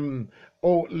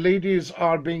 ladies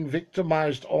are being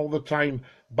victimized all the time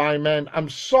by men. I'm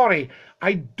sorry,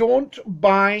 I don't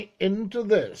buy into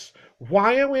this.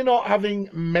 Why are we not having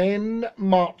men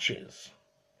marches?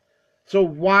 So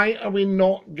why are we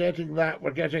not getting that?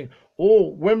 We're getting,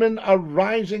 women are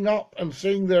rising up and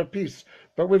saying their piece.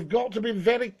 But we've got to be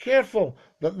very careful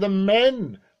that the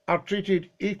men are treated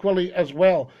equally as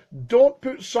well. Don't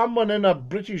put someone in a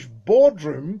British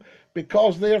boardroom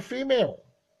because they're female.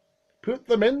 Put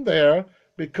them in there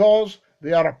because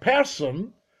they are a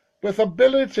person with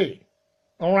ability.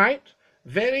 All right?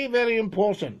 Very, very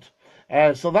important.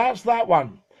 So that's that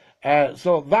one.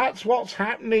 So that's what's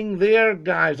happening there,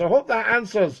 guys. I hope that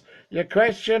answers your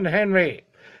question, Henry.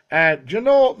 Do you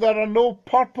know there are no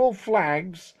purple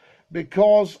flags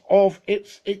because of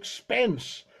its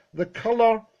expense? The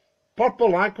colour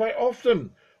purple. I quite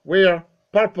often wear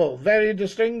purple. Very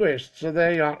distinguished. So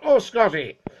there you are. Oh,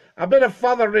 Scotty, a bit of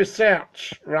further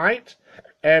research, right?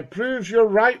 Proves you're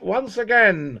right once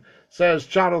again, says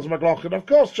Charles McLaughlin. Of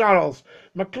course, Charles.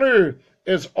 McClue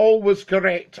is always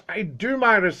correct. I do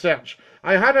my research.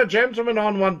 I had a gentleman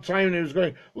on one time who was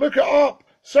going, look it up,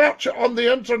 search it on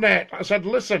the internet. I said,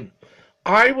 listen,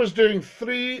 I was doing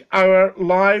 3-hour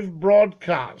live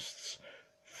broadcasts,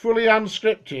 fully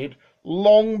unscripted,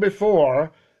 long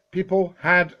before people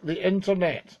had the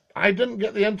internet. I didn't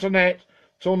get the internet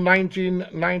till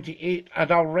 1998.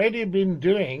 I'd already been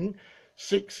doing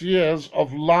 6 years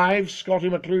of live Scottie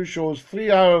McClue shows,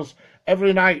 3 hours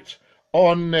every night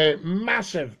on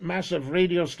massive, massive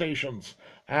radio stations.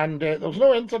 And there was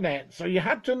no internet, so you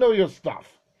had to know your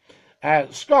stuff.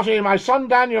 Scotty, my son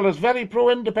Daniel is very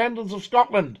pro-independence of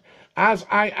Scotland, as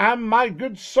I am my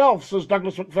good self, says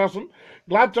Douglas McPherson.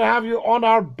 Glad to have you on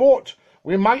our boat.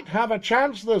 We might have a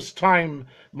chance this time,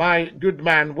 my good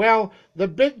man. Well, the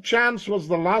big chance was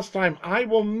the last time. I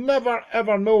will never,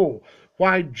 ever know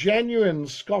why genuine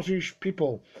Scottish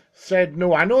people said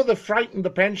no. I know they frightened the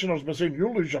pensioners by saying,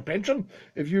 you'll lose your pension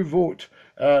if you vote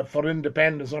for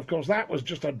independence. And of course, that was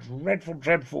just a dreadful,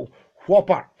 dreadful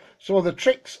whopper. So the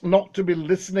trick's not to be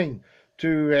listening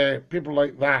to people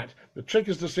like that. The trick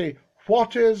is to say,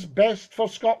 what is best for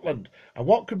Scotland? And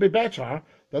what could be better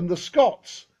than the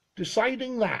Scots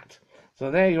deciding that?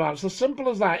 So there you are. It's as simple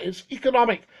as that. It's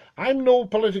economic. I'm no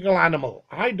political animal.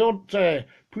 I don't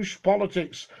push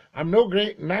politics. I'm no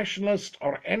great nationalist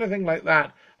or anything like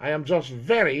that. I am just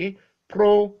very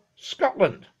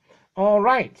pro-Scotland. All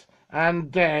right.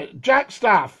 And Jack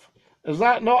Staff, is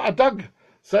that not a Doug?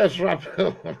 Says Rab.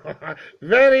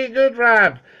 Very good,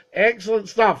 Rab. Excellent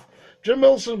stuff. Jim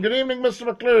Wilson, good evening, Mr.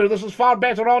 McClue. This is far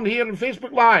better on here in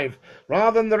Facebook Live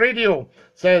rather than the radio,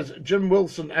 says Jim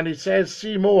Wilson. And he says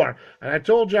see more. And I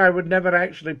told you I would never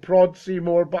actually prod see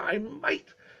more, but I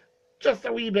might just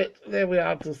a wee bit. There we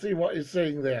are, to see what he's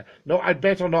saying there. No, I'd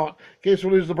better not, in case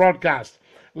we lose the broadcast.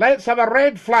 Let's have a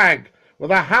red flag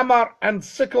with a hammer and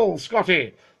sickle,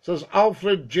 Scotty, says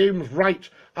Alfred James Wright.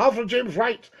 Alfred James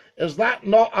Wright, is that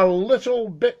not a little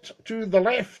bit to the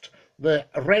left, the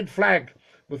red flag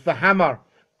with the hammer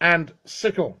and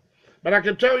sickle? But I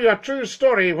can tell you a true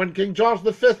story. When King George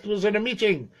V was in a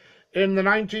meeting in the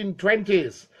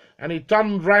 1920s, and he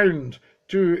turned round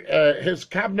to his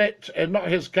cabinet, not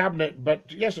his cabinet,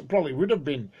 but yes, it probably would have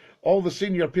been, all the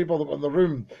senior people that were in the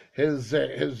room, his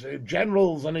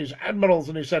generals and his admirals,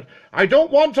 and he said, I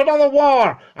don't want another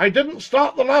war. I didn't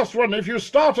start the last one. If you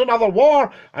start another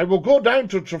war, I will go down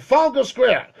to Trafalgar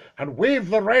Square and wave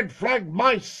the red flag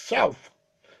myself.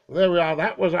 There we are.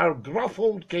 That was our gruff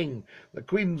old king, the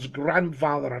Queen's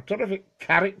grandfather, a terrific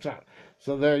character.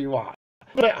 So there you are.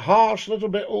 A little bit harsh, a little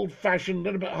bit old-fashioned, a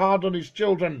little bit hard on his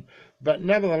children, but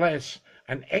nevertheless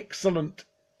an excellent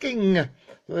king.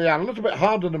 They are a little bit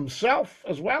hard on himself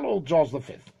as well, old George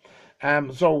V.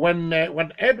 So when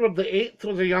Edward VIII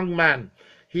was a young man,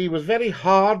 he was very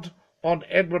hard on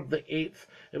Edward VIII.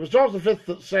 It was George V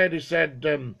that said, he said,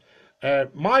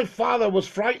 my father was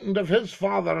frightened of his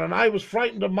father, and I was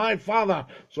frightened of my father,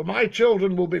 so my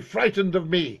children will be frightened of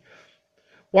me.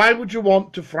 Why would you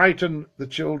want to frighten the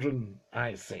children?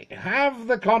 I say, have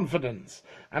the confidence.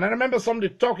 And I remember somebody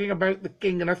talking about the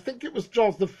king, and I think it was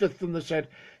George V, and they said,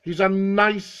 he's a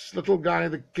nice little guy,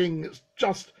 the king. It's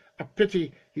just a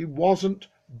pity he wasn't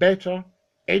better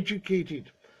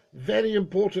educated. Very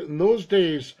important. In those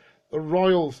days, the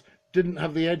royals didn't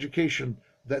have the education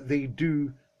that they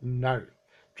do now.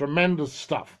 Tremendous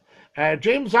stuff.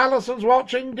 James Allison's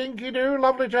watching. Dinky-Doo,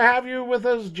 lovely to have you with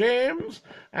us, James.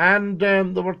 And there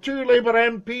were two Labour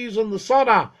MPs in the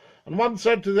sauna, and one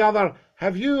said to the other,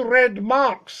 have you read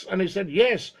Marx? And he said,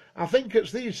 yes, I think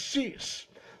it's these seats.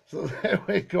 So there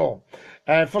we go.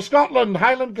 For Scotland,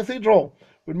 Highland Cathedral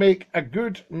would make a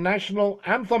good national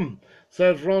anthem,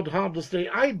 says Rod Hardesty.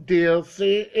 I dare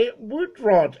say it would,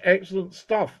 Rod. Excellent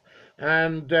stuff.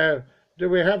 And do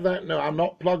we have that? No, I'm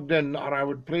not plugged in, or I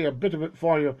would play a bit of it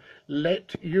for you.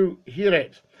 Let you hear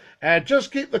it.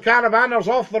 Just keep the caravanners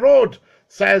off the road,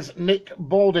 says Nick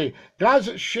Baldy. Guys,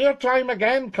 it's share time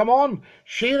again. Come on.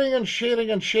 Sharing and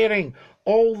sharing and sharing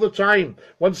all the time.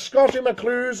 When Scottie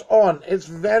McClue's on, it's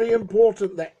very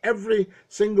important that every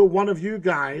single one of you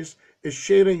guys is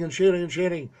sharing and sharing and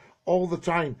sharing all the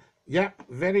time. Yep,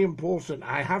 very important.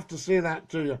 I have to say that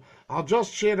to you. I'll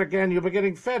just share again. You'll be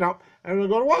getting fed up and you're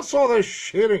going, what's all this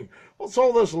sharing? What's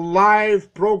all this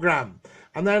live program?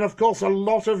 And then, of course, a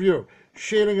lot of you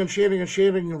sharing and sharing and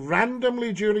sharing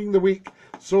randomly during the week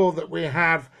so that we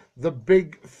have the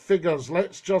big figures.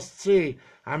 Let's just see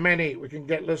how many we can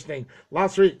get listening.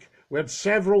 Last week, we had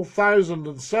several thousand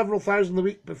and several thousand the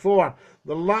week before.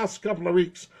 The last couple of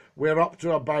weeks, we're up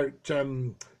to about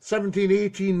 17,000,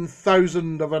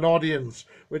 18,000 of an audience,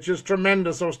 which is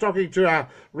tremendous. I was talking to a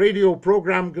radio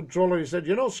program controller. He said,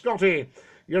 you know, Scotty,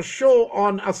 your show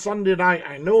on a Sunday night,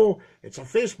 I know it's a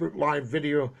Facebook Live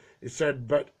video, he said,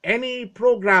 but any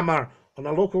programmer on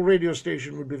a local radio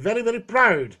station would be very, very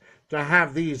proud to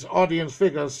have these audience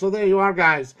figures. So there you are,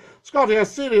 guys. Scotty, a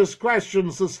serious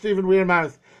question, says Stephen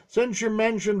Wearmouth. Since you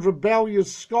mentioned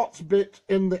rebellious Scots bit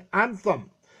in the anthem,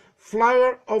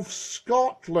 Flower of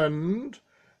Scotland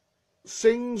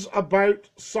sings about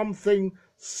something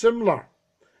similar.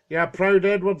 Yeah, Proud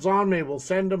Edward's army will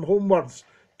send him homewards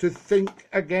to think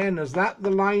again. Is that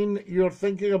the line you're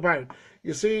thinking about?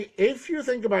 You see, if you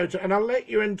think about it, and I'll let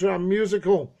you into a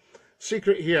musical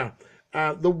secret here,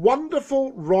 the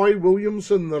wonderful Roy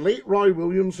Williamson, the late Roy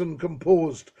Williamson,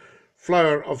 composed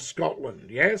Flower of Scotland.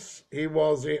 Yes, he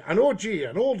was an OG,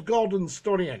 an old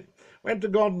Gordonstonian, went to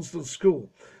Gordonston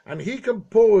School, and he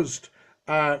composed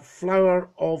Flower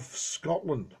of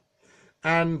Scotland.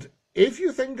 And if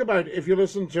you think about it, if you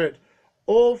listen to it,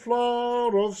 oh,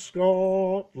 flower of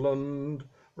Scotland,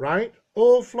 right?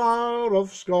 Oh, flower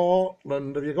of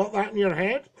Scotland. Have you got that in your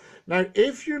head? Now,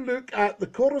 if you look at the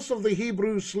chorus of the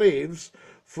Hebrew slaves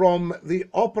from the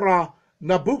opera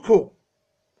Nabucco,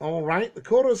 all right, the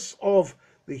chorus of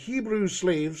the Hebrew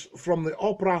slaves from the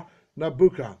opera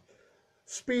Nabucco.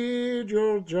 Speed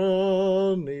your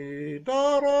journey,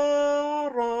 da ra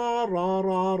ra ra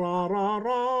ra ra ra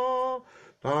ra,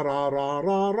 da ra ra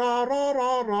ra ra ra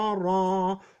ra ra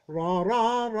ra, ra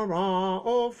ra ra ra,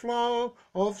 oh flower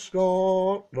of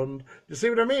Scotland. Do you see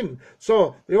what I mean?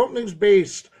 So the opening's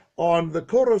based on the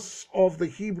chorus of the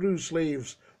Hebrew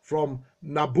slaves from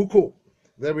Nabucco.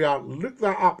 There we are. Look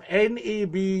that up. Nabucco,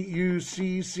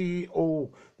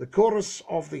 the chorus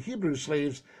of the Hebrew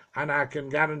slaves. And I can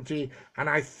guarantee, and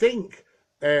I think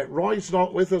Roy's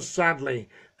not with us, sadly,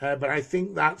 but I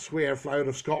think that's where Flower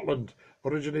of Scotland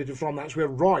originated from. That's where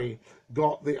Roy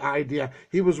got the idea.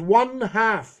 He was one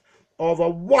half of a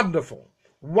wonderful,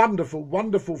 wonderful,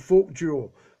 wonderful folk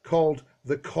duo called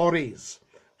the Corries.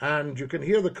 And you can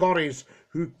hear the Corries,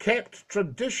 who kept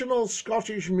traditional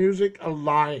Scottish music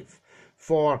alive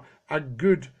for a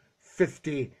good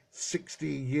 50, 60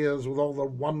 years with all the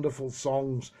wonderful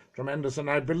songs. Tremendous. And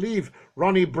I believe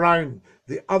Ronnie Brown,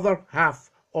 the other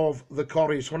half of the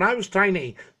Corries. When I was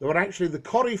tiny, they were actually the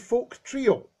Corrie Folk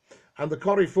Trio, and the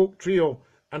Corrie Folk Trio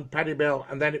and Paddy Bell,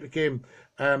 and then it became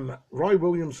Roy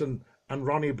Williamson and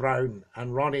Ronnie Brown,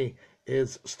 and Ronnie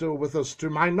is still with us to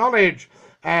my knowledge.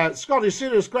 Scotty,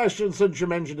 serious question since you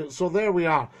mentioned it, so there we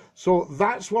are. So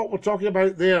that's what we're talking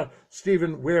about there,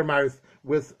 Stephen Wearmouth,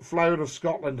 with Flower of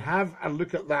Scotland. Have a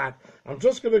look at that. I'm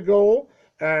just going to go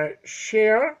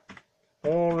share.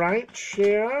 All right,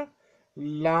 share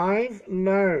live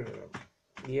now.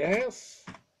 Yes,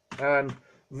 and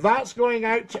that's going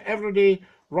out to everybody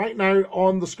right now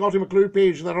on the Scottie McClue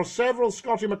page. There are several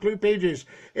Scottie McClue pages.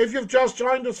 If you've just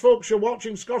joined us, folks, you're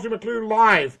watching Scottie McClue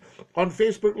live on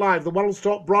Facebook Live, the world's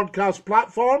top broadcast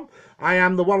platform. I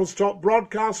am the world's top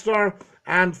broadcaster,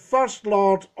 and First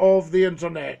Lord of the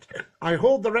Internet. I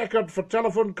hold the record for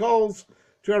telephone calls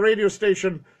to a radio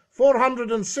station,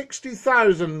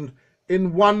 460,000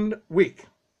 in 1 week.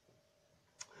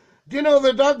 Dino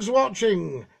the Doug's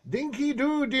watching.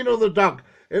 Dinky-Doo, Dino the Doug.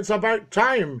 It's about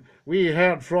time we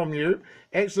heard from you.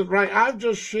 Excellent. Right, I've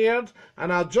just shared,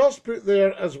 and I'll just put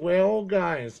there as well,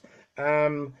 guys.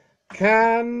 It's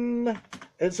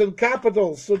in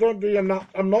capitals, so don't do.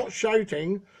 I'm not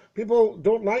shouting. People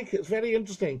don't like it. It's very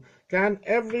interesting. Can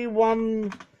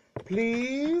everyone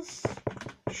please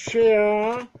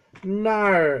share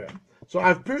now? So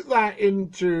I've put that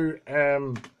into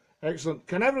excellent.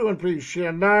 Can everyone please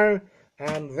share now?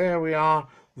 And there we are.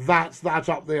 That's that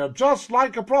up there. Just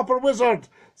like a proper wizard,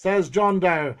 says John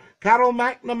Dow. Carol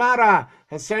McNamara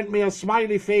has sent me a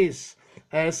smiley face.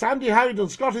 Sandy Howden,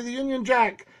 Scottie the Union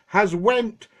Jack, has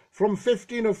went from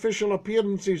 15 official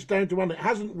appearances down to 1. It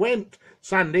hasn't went,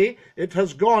 Sandy. It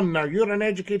has gone now. You're an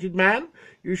educated man.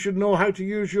 You should know how to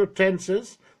use your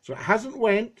tenses. So it hasn't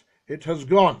went. It has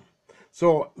gone.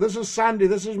 So this is Sandy.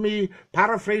 This is me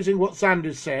paraphrasing what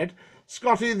Sandy said.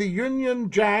 Scottie the Union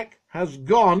Jack has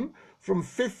gone from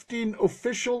 15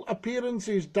 official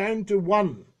appearances down to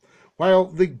 1, while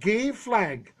the gay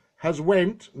flag has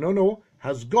gone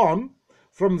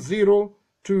from 0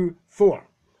 to 4.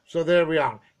 So there we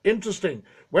are. Interesting.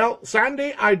 Well,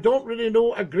 Sandy, I don't really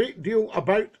know a great deal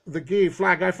about the gay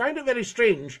flag. I find it very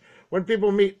strange when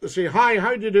people meet. They say, "Hi,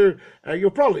 how do you do?"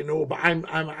 You'll probably know, but I'm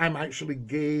actually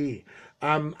gay.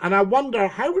 And I wonder,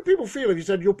 how would people feel if you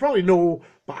said, "You'll probably know,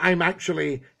 but I'm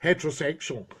actually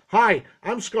heterosexual"? Hi,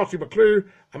 I'm Scottie McClue.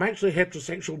 I'm actually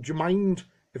heterosexual. Do you mind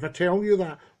if I tell you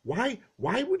that? Why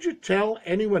would you tell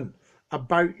anyone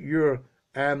about your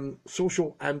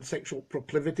social and sexual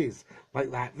proclivities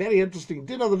like that? Very interesting.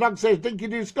 Dino the Doug says,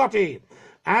 Dinky-Doo, Scottie.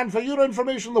 And for your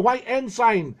information, the white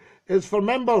ensign is for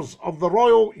members of the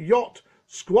Royal Yacht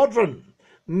Squadron.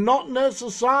 Not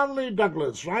necessarily,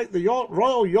 Douglas, right? The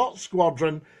Royal Yacht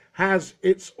Squadron has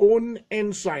its own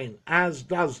ensign, as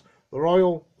does the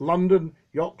Royal London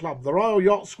Yacht Club. The Royal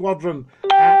Yacht Squadron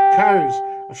at Cowes.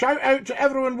 A shout out to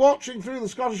everyone watching through the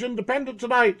Scottish Independent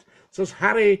tonight, says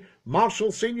Harry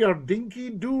Marshall Senior.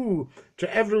 Dinky-Doo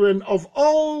to everyone of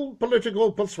all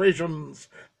political persuasions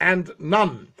and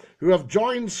none who have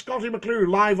joined Scottie McClue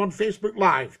live on Facebook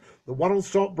Live, the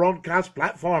world's top broadcast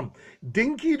platform.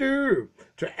 Dinky-Doo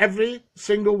to every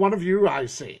single one of you, I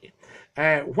say.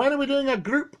 When are we doing a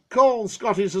group call,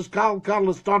 Scottie, says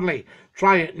Carlos Donnelly.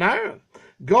 Try it now.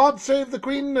 God Save the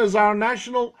Queen is our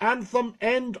national anthem,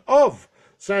 end of,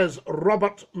 says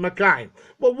Robert Mackay.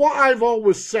 Well, what I've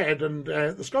always said, and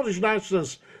the Scottish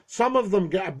nationalists, some of them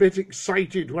get a bit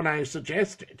excited when I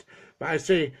suggest it, but I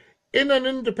say, in an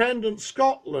independent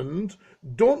Scotland,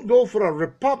 don't go for a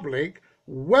republic.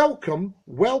 Welcome,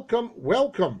 welcome,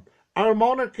 welcome. Our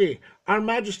monarchy, our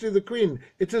Majesty the Queen.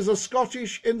 It is a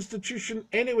Scottish institution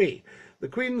anyway. The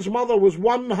Queen's mother was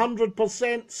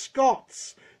 100%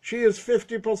 Scots. She is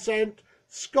 50%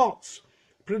 Scots.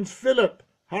 Prince Philip,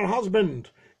 her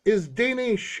husband, is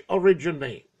Danish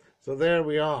originally. So there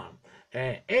we are.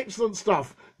 Excellent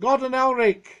stuff. Gordon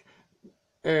Elric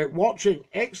watching.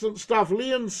 Excellent stuff.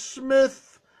 Leon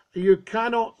Smith, you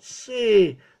cannot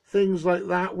say things like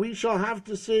that. We shall have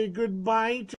to say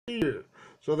goodbye to you.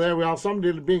 So there we are.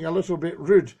 Somebody being a little bit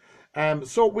rude.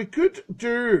 So we could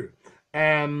do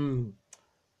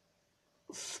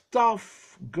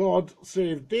stuff. God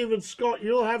save. David Scott,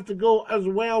 you'll have to go as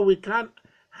well. We can't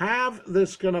have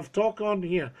this kind of talk on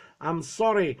here. I'm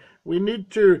sorry. We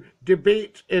need to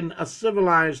debate in a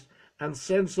civilized and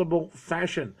sensible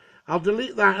fashion. I'll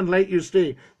delete that and let you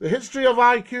stay. The history of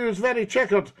IQ is very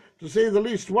checkered, to say the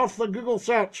least. Worth a Google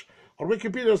search. Or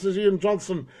Wikipedia, says Ian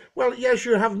Johnson. Well, yes,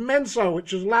 you have Mensa,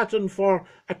 which is Latin for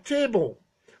a table,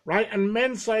 right? And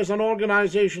Mensa is an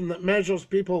organization that measures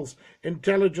people's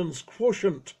intelligence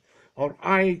quotient, or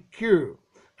IQ.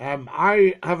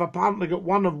 I have apparently got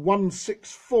one of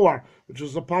 164, which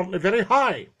is apparently very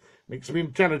high. Makes me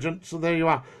intelligent, so there you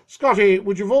are. Scottie,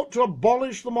 would you vote to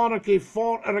abolish the monarchy,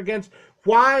 for or against?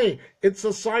 Why? It's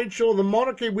a sideshow. The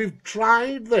monarchy, we've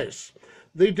tried this.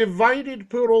 They divided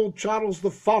poor old Charles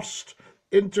I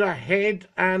into a head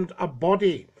and a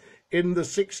body in the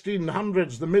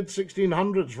 1600s, the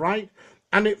mid-1600s, right?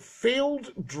 And it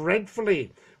failed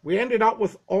dreadfully. We ended up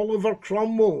with Oliver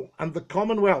Cromwell and the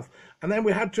Commonwealth, and then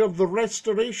we had to have the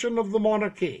restoration of the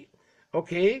monarchy.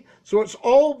 Okay? So it's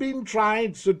all been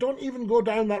tried, so don't even go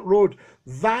down that road.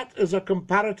 That is a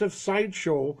comparative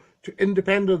sideshow to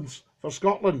independence for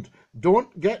Scotland.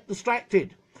 Don't get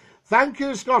distracted. Thank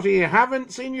you, Scottie.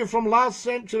 Haven't seen you from last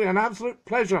century. An absolute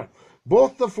pleasure.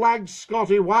 Both the flags,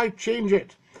 Scottie. Why change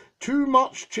it? too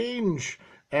much change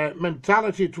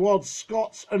mentality towards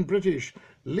Scots and British.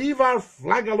 Leave our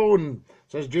flag alone,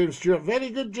 says James Stewart. Very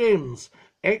good, James.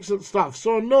 Excellent stuff.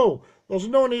 So no, there's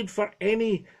no need for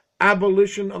any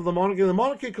abolition of the monarchy. The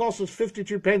monarchy costs us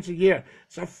 52 pence a year.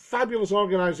 It's a fabulous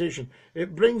organisation.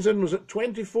 It brings in, was it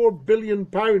 £24 billion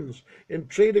in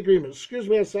trade agreements. Excuse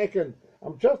me a second.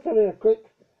 I'm just having a quick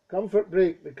comfort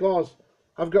break because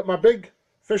I've got my big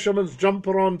fisherman's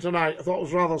jumper on tonight. I thought it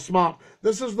was rather smart.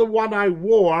 This is the one I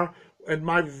wore in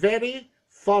my very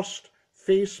first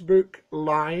Facebook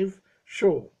Live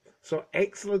show. So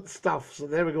excellent stuff. So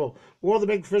there we go. Wore the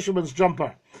big fisherman's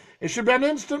jumper. It should be an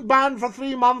instant ban for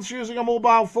 3 months using a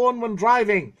mobile phone when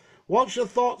driving. What's your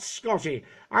thoughts, Scotty?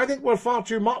 I think we're far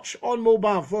too much on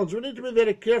mobile phones. We need to be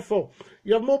very careful.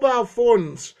 You have mobile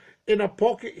phones in a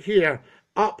pocket here,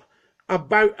 up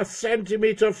about a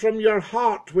centimetre from your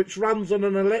heart, which runs on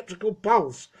an electrical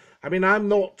pulse. I mean, I'm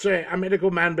not a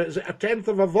medical man, but it's a tenth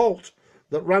of a volt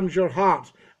that runs your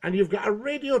heart. And you've got a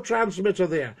radio transmitter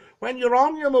there. When you're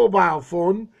on your mobile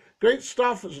phone, great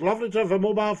stuff. It's lovely to have a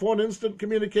mobile phone, instant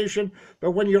communication.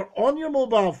 But when you're on your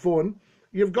mobile phone,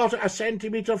 you've got it a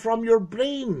centimetre from your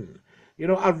brain. You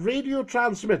know, a radio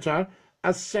transmitter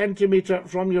a centimetre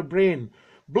from your brain.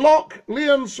 Block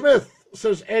Leon Smith,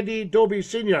 says Eddie Doby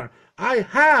Sr. I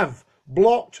have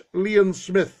blocked Leon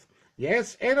Smith.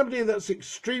 Yes, anybody that's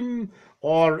extreme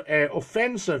or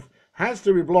offensive has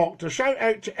to be blocked. A shout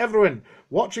out to everyone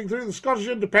watching through the Scottish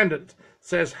Independent,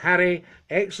 says Harry.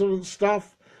 Excellent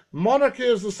stuff. Monarchy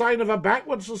is the sign of a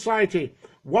backward society,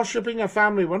 worshipping a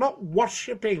family. We're not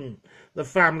worshipping the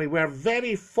family. We're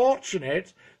very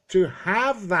fortunate to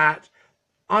have that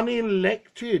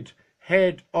unelected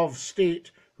head of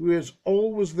state who is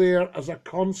always there as a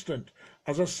constant,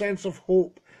 as a sense of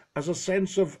hope, as a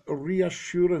sense of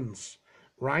reassurance,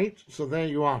 right? So there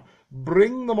you are.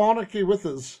 Bring the monarchy with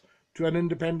us to an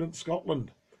independent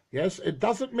Scotland. Yes, it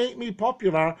doesn't make me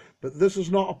popular, but this is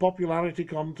not a popularity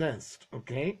contest,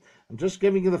 okay? I'm just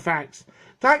giving you the facts.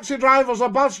 Taxi drivers or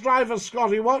bus drivers,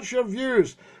 Scotty, what's your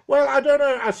views? Well, I don't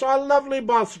know. I saw a lovely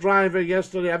bus driver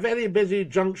yesterday, a very busy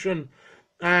junction,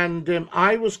 and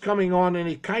I was coming on, and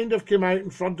he kind of came out in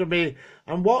front of me,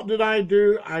 and what did I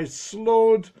do? I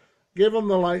slowed, gave him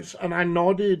the lights, and I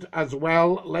nodded as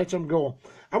well, let him go.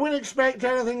 I wouldn't expect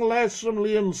anything less from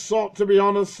Leon Sott, to be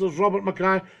honest, says Robert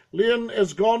Mackay. Leon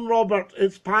is gone, Robert.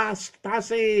 It's past,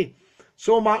 passé.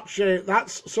 So much,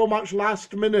 that's so much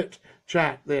last minute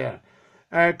chat there.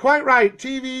 Quite right.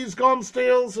 TV's gone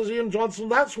stale, says Ian Johnson.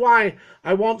 That's why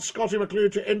I want Scottie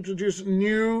McClue to introduce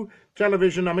new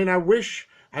television. I mean, I wish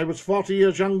I was 40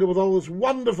 years younger with all this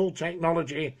wonderful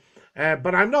technology,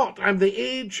 but I'm not. I'm the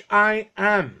age I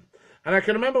am. And I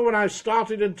can remember when I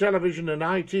started in television in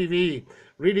ITV,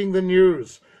 reading the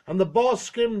news, and the boss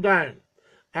came down,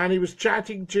 and he was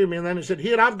chatting to me, and then he said,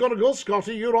 here, I've got to go,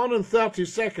 Scotty, you're on in 30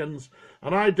 seconds.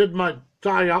 And I did my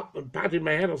tie up and patted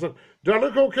my head. I said, do I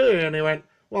look okay? And he went,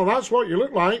 well, that's what you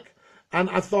look like. And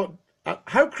I thought,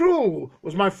 how cruel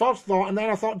was my first thought. And then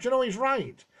I thought, do you know, he's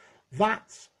right.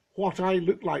 That's what I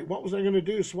look like. What was I going to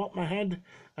do? Swap my head?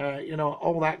 You know,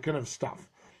 all that kind of stuff.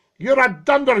 You're a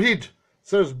dunderhead,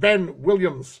 says Ben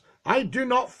Williams. I do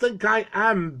not think I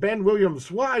am Ben Williams.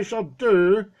 What I shall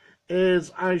do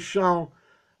is I shall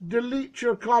delete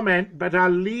your comment, but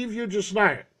I'll leave you just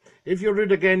now. If you're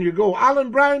rude again, you go.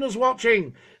 Alan Brown is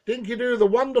watching. Dinky-Doo, the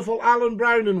wonderful Alan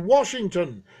Brown in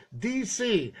Washington,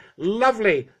 D.C.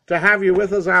 Lovely to have you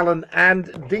with us, Alan,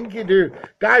 and Dinky-Doo.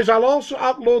 Guys, I'll also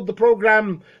upload the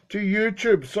programme to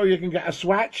YouTube so you can get a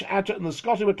swatch at it in the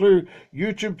Scottie McClue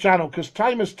YouTube channel, because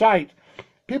time is tight.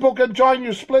 People can join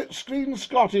you split screen,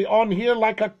 Scotty, on here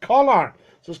like a collar,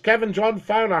 says Kevin John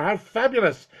Fowler. How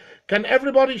fabulous. Can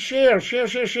everybody share?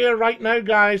 Share right now,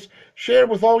 guys. Share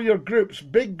with all your groups,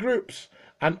 big groups,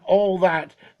 and all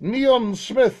that. Neon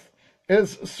Smith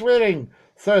is swearing,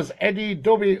 says Eddie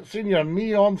Doby Sr.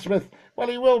 Neon Smith. Well,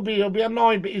 he will be. He'll be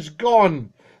annoyed, but he's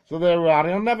gone. So there we are.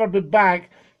 He'll never be back.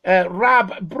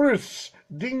 Rab Bruce,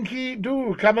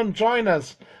 Dinky-Doo, come and join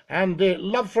us. And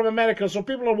love from America. So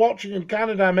people are watching in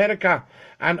Canada, America,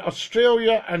 and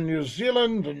Australia, and New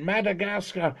Zealand, and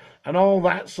Madagascar, and all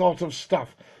that sort of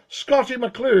stuff. Scottie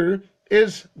McClue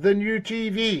is the new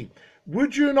TV.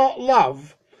 Would you not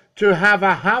love to have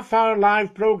a half-hour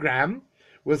live programme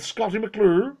with Scottie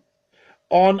McClue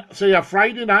on, say, a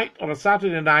Friday night or a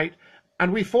Saturday night,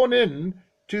 and we phone in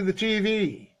to the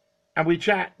TV and we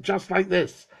chat just like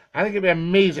this? I think it'd be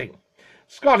amazing.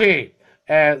 Scotty,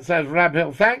 says Rab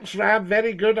Hill. Thanks, Rab.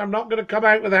 Very good. I'm not going to come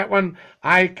out with that one,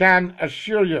 I can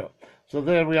assure you. So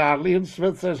there we are. Leon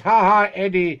Smith says, ha,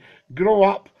 Eddie, grow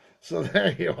up. So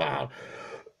there you are.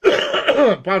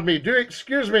 Pardon me. Do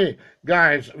excuse me,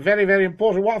 guys. Very, very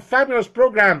important. What a fabulous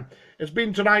program it's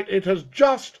been tonight. It has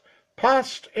just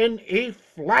passed in a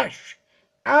flash.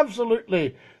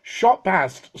 Absolutely shot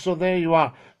past. So there you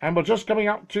are. And we're just coming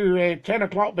up to 10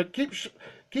 o'clock. But keep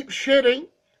sharing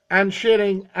and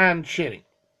sharing and sharing.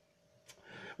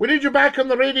 We need you back on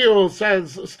the radio,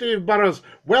 says Steve Burrows.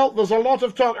 Well, there's a lot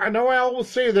of talk. I know I always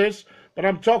say this, but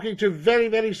I'm talking to very,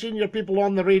 very senior people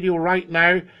on the radio right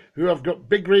now who have got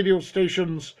big radio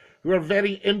stations who are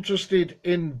very interested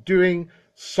in doing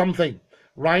something,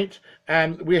 right?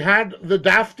 And we had the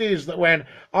Dafties that went,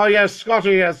 oh, yes,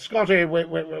 Scotty,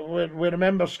 we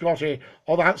remember Scotty,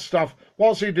 all that stuff.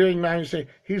 What's he doing now? You say,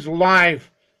 he's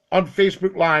live on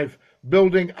Facebook Live,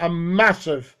 building a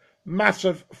massive,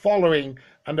 massive following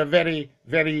and a very,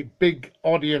 very big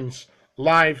audience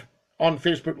live on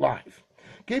Facebook Live.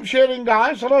 Keep sharing,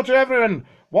 guys. Hello to everyone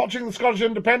watching the Scottish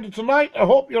Independent tonight. I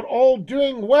hope you're all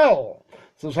doing well,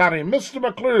 says Harry. Mr.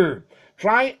 McClue,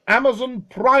 try Amazon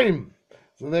Prime.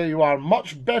 So there you are,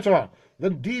 much better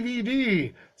than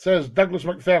DVD, says Douglas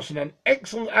McPherson. An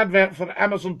excellent advert for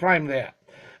Amazon Prime there.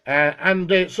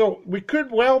 So we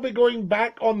could well be going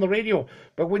back on the radio,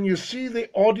 but when you see the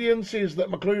audiences that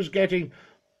McClue's getting,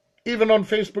 even on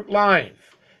Facebook Live,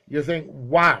 you think,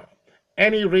 wow,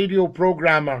 any radio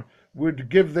programmer would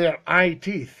give their eye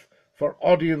teeth for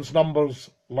audience numbers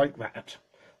like that.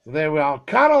 So there we are.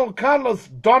 Carlos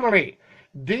Donnelly,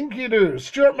 Dinky-Doo,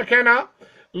 Stuart McKenna,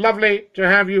 lovely to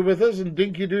have you with us, and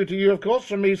Dinky-Doo to you, of course,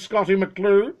 from me, Scottie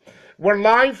McClue. We're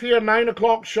live here 9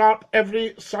 o'clock sharp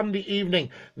every Sunday evening.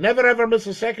 Never ever miss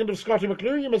a second of Scottie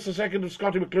McClue. You miss a second of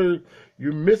Scottie McClue,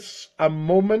 you miss a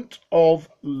moment of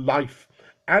life.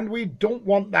 And we don't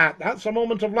want that. That's a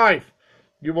moment of life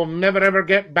you will never ever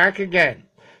get back again.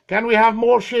 Can we have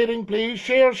more sharing, please?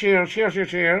 Share. Share.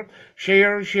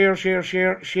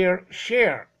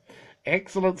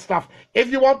 Excellent stuff.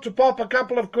 If you want to pop a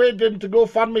couple of quid into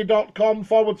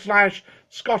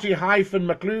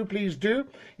gofundme.com/Scottie-McClue, please do.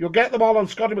 You'll get them all on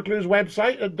Scottie McClue's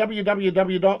website at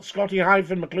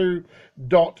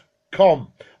www.scottie-McClue.com.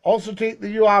 Also take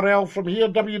the URL from here,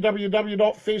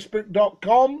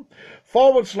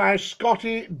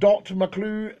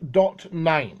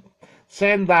 www.facebook.com/Scottie.McClue.9.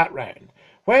 Send that round.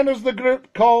 When is the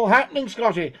group call happening,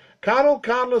 Scottie?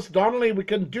 Carlos Donnelly, we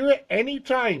can do it any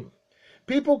time.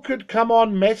 People could come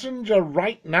on Messenger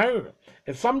right now.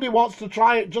 If somebody wants to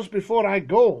try it just before I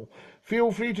go,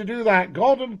 feel free to do that.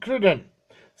 Gordon Cruden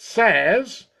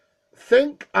says,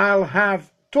 think I'll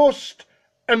have toast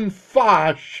and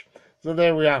fash. So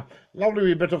there we are. Lovely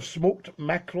wee bit of smoked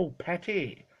mackerel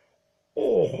patty.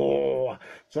 Oh,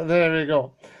 so there we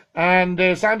go. And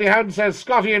Sandy Howden says,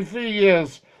 Scottie, in 3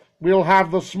 years, we'll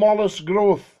have the smallest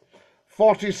growth,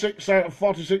 46 out of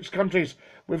 46 countries.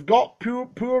 We've got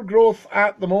poor growth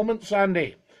at the moment,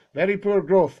 Sandy. Very poor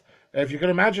growth. If you can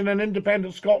imagine in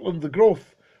independent Scotland, the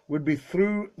growth would be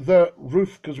through the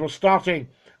roof because we're starting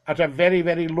at a very,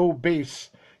 very low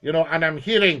base. You know, and I'm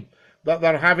hearing that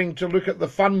they're having to look at the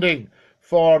funding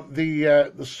for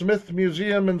the Smith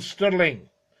Museum in Stirling.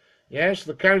 Yes,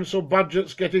 the council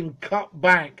budget's getting cut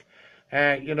back.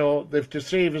 You know, they've to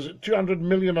save, is it 200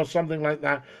 million or something like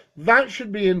that? That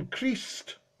should be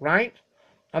increased, right?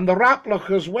 And the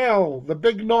Raploch as well, the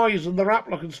big noise in the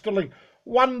Raploch in Stirling.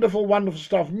 Wonderful, wonderful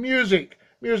stuff. Music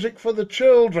for the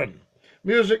children,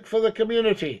 music for the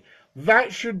community.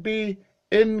 That should be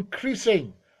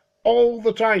increasing all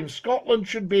the time. Scotland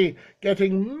should be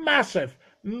getting massive,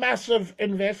 massive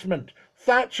investment.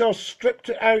 Thatcher stripped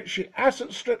it out. She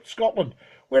asset stripped Scotland.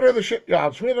 Where are the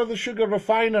shipyards? Where are the sugar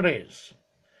refineries?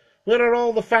 Where are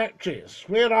all the factories?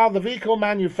 Where are the vehicle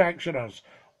manufacturers?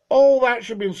 All that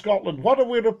should be in Scotland. What have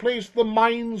we replaced the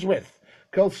mines with?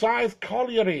 Kilsyth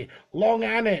Colliery, Long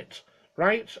Annet,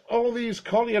 right? All these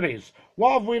collieries.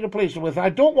 What have we replaced them with? I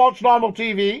don't watch normal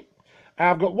TV.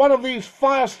 I've got one of these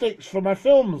fire sticks for my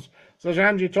films, says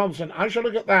Angie Thompson. I shall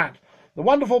look at that. The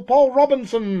wonderful Paul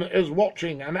Robinson is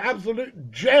watching, an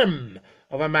absolute gem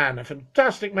of a man, a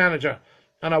fantastic manager,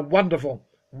 and a wonderful,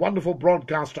 wonderful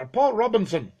broadcaster. Paul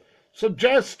Robinson,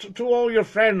 suggest to all your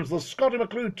friends the Scottie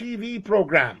McClue TV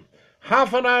programme.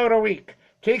 Half an hour a week,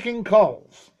 taking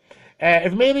calls.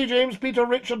 If Mary, James, Peter,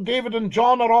 Richard, David and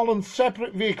John are all in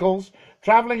separate vehicles,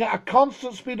 travelling at a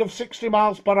constant speed of 60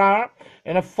 miles per hour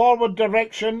in a forward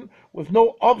direction with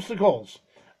no obstacles,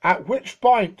 at which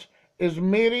point is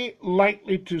Mary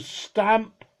likely to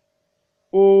stamp?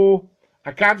 Oh,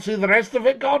 I can't see the rest of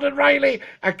it, Gordon Riley.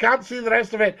 I can't see the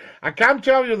rest of it. I can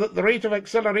tell you that the rate of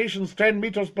acceleration is 10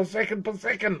 metres per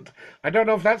second. I don't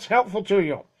know if that's helpful to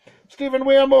you. Stephen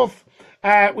Wearmouth,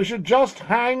 we should just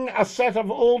hang a set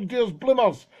of old dear's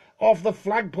bloomers off the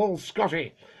flagpole,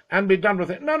 Scotty, and be done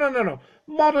with it. No, no, no, no.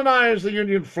 Modernise the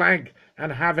Union flag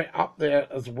and have it up there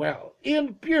as well.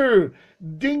 Ian Pugh,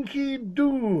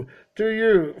 Dinky-Doo to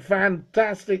you.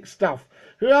 Fantastic stuff.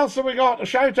 Who else have we got? A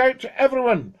shout out to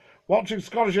everyone watching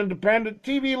Scottish Independent.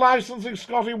 TV licensing,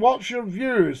 Scotty, what's your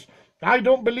views? I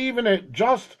don't believe in it.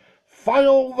 Just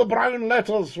file the brown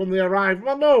letters when they arrive.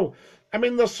 Well, no. I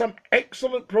mean, there's some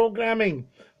excellent programming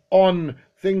on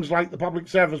things like the public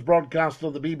service broadcaster,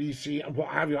 the BBC, and what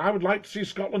have you. I would like to see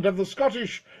Scotland have the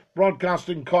Scottish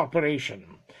Broadcasting Corporation.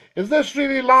 Is this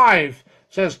really live?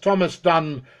 Says Thomas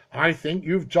Dunn. I think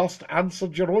you've just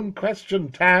answered your own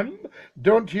question, Tam,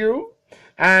 don't you?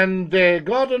 And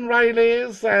Gordon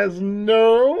Riley says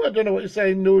no. I don't know what he's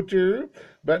saying no to,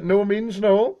 but no means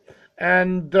no.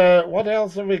 And what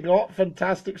else have we got?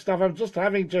 Fantastic stuff. I'm just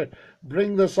having to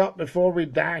bring this up before we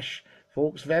dash,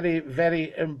 folks. Very,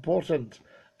 very important.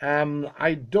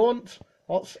 I don't...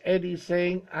 What's Eddie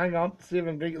saying? Hang on, see if I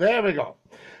can bring... There we go.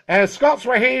 Scots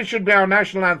Wha Hae should be our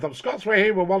national anthem. Scots Wha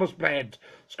Hae were Wallace bled.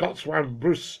 Scots where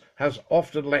Bruce has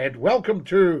often led. Welcome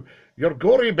to your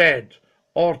gory bed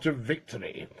or to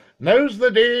victory. Now's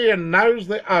the day and now's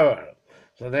the hour.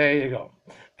 So there you go.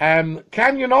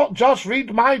 Can you not just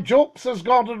read my joke, says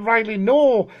Gordon Riley.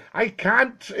 No, I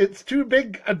can't. It's too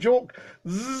big a joke.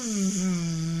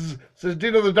 Zzz, says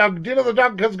Dino the dog. Dino the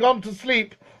dog has gone to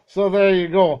sleep. So there you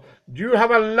go. Do you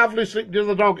have a lovely sleep, Dino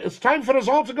the dog? It's time for us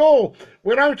all to go.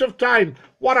 We're out of time.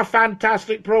 What a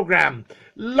fantastic programme.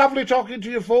 Lovely talking to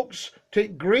you, folks.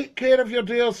 Take great care of your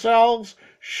dear selves.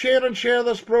 Share and share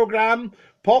this programme.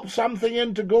 Pop something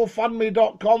into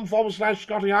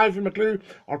gofundme.com/Scottie-McClue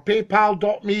or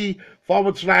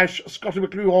paypal.me/Scottie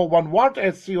McClue, all one word,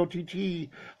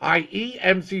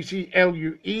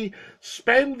 SCOTTIEMCCLUE.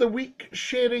 Spend the week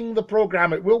sharing the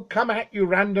programme. It will come at you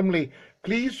randomly.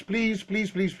 Please, please, please,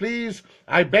 please, please,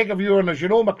 I beg of you, and as you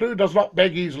know, McClue does not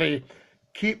beg easily,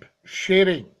 keep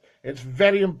sharing. It's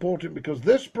very important because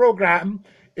this programme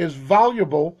is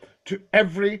valuable to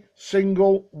every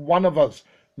single one of us.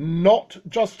 Not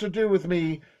just to do with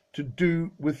me, to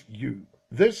do with you.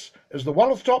 This is the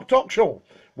Wallace Top Talk Show.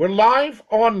 We're live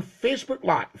on Facebook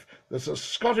Live. This is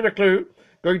Scottie McClue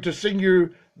going to sing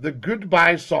you the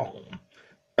goodbye song.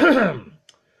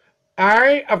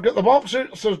 I've got the box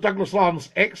suit, says Douglas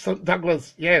Lawrence. Excellent,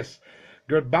 Douglas. Yes.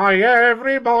 Goodbye,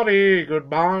 everybody.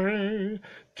 Goodbye.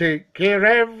 Take care,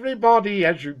 everybody,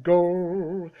 as you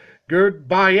go.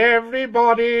 Goodbye,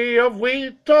 everybody, auf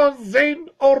Wiedersehen,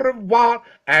 au revoir,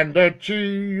 and a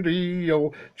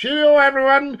cheerio. Cheerio,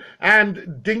 everyone,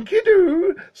 and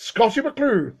Dinky-Doo, Scottie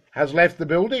McClue has left the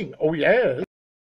building. Oh, yes.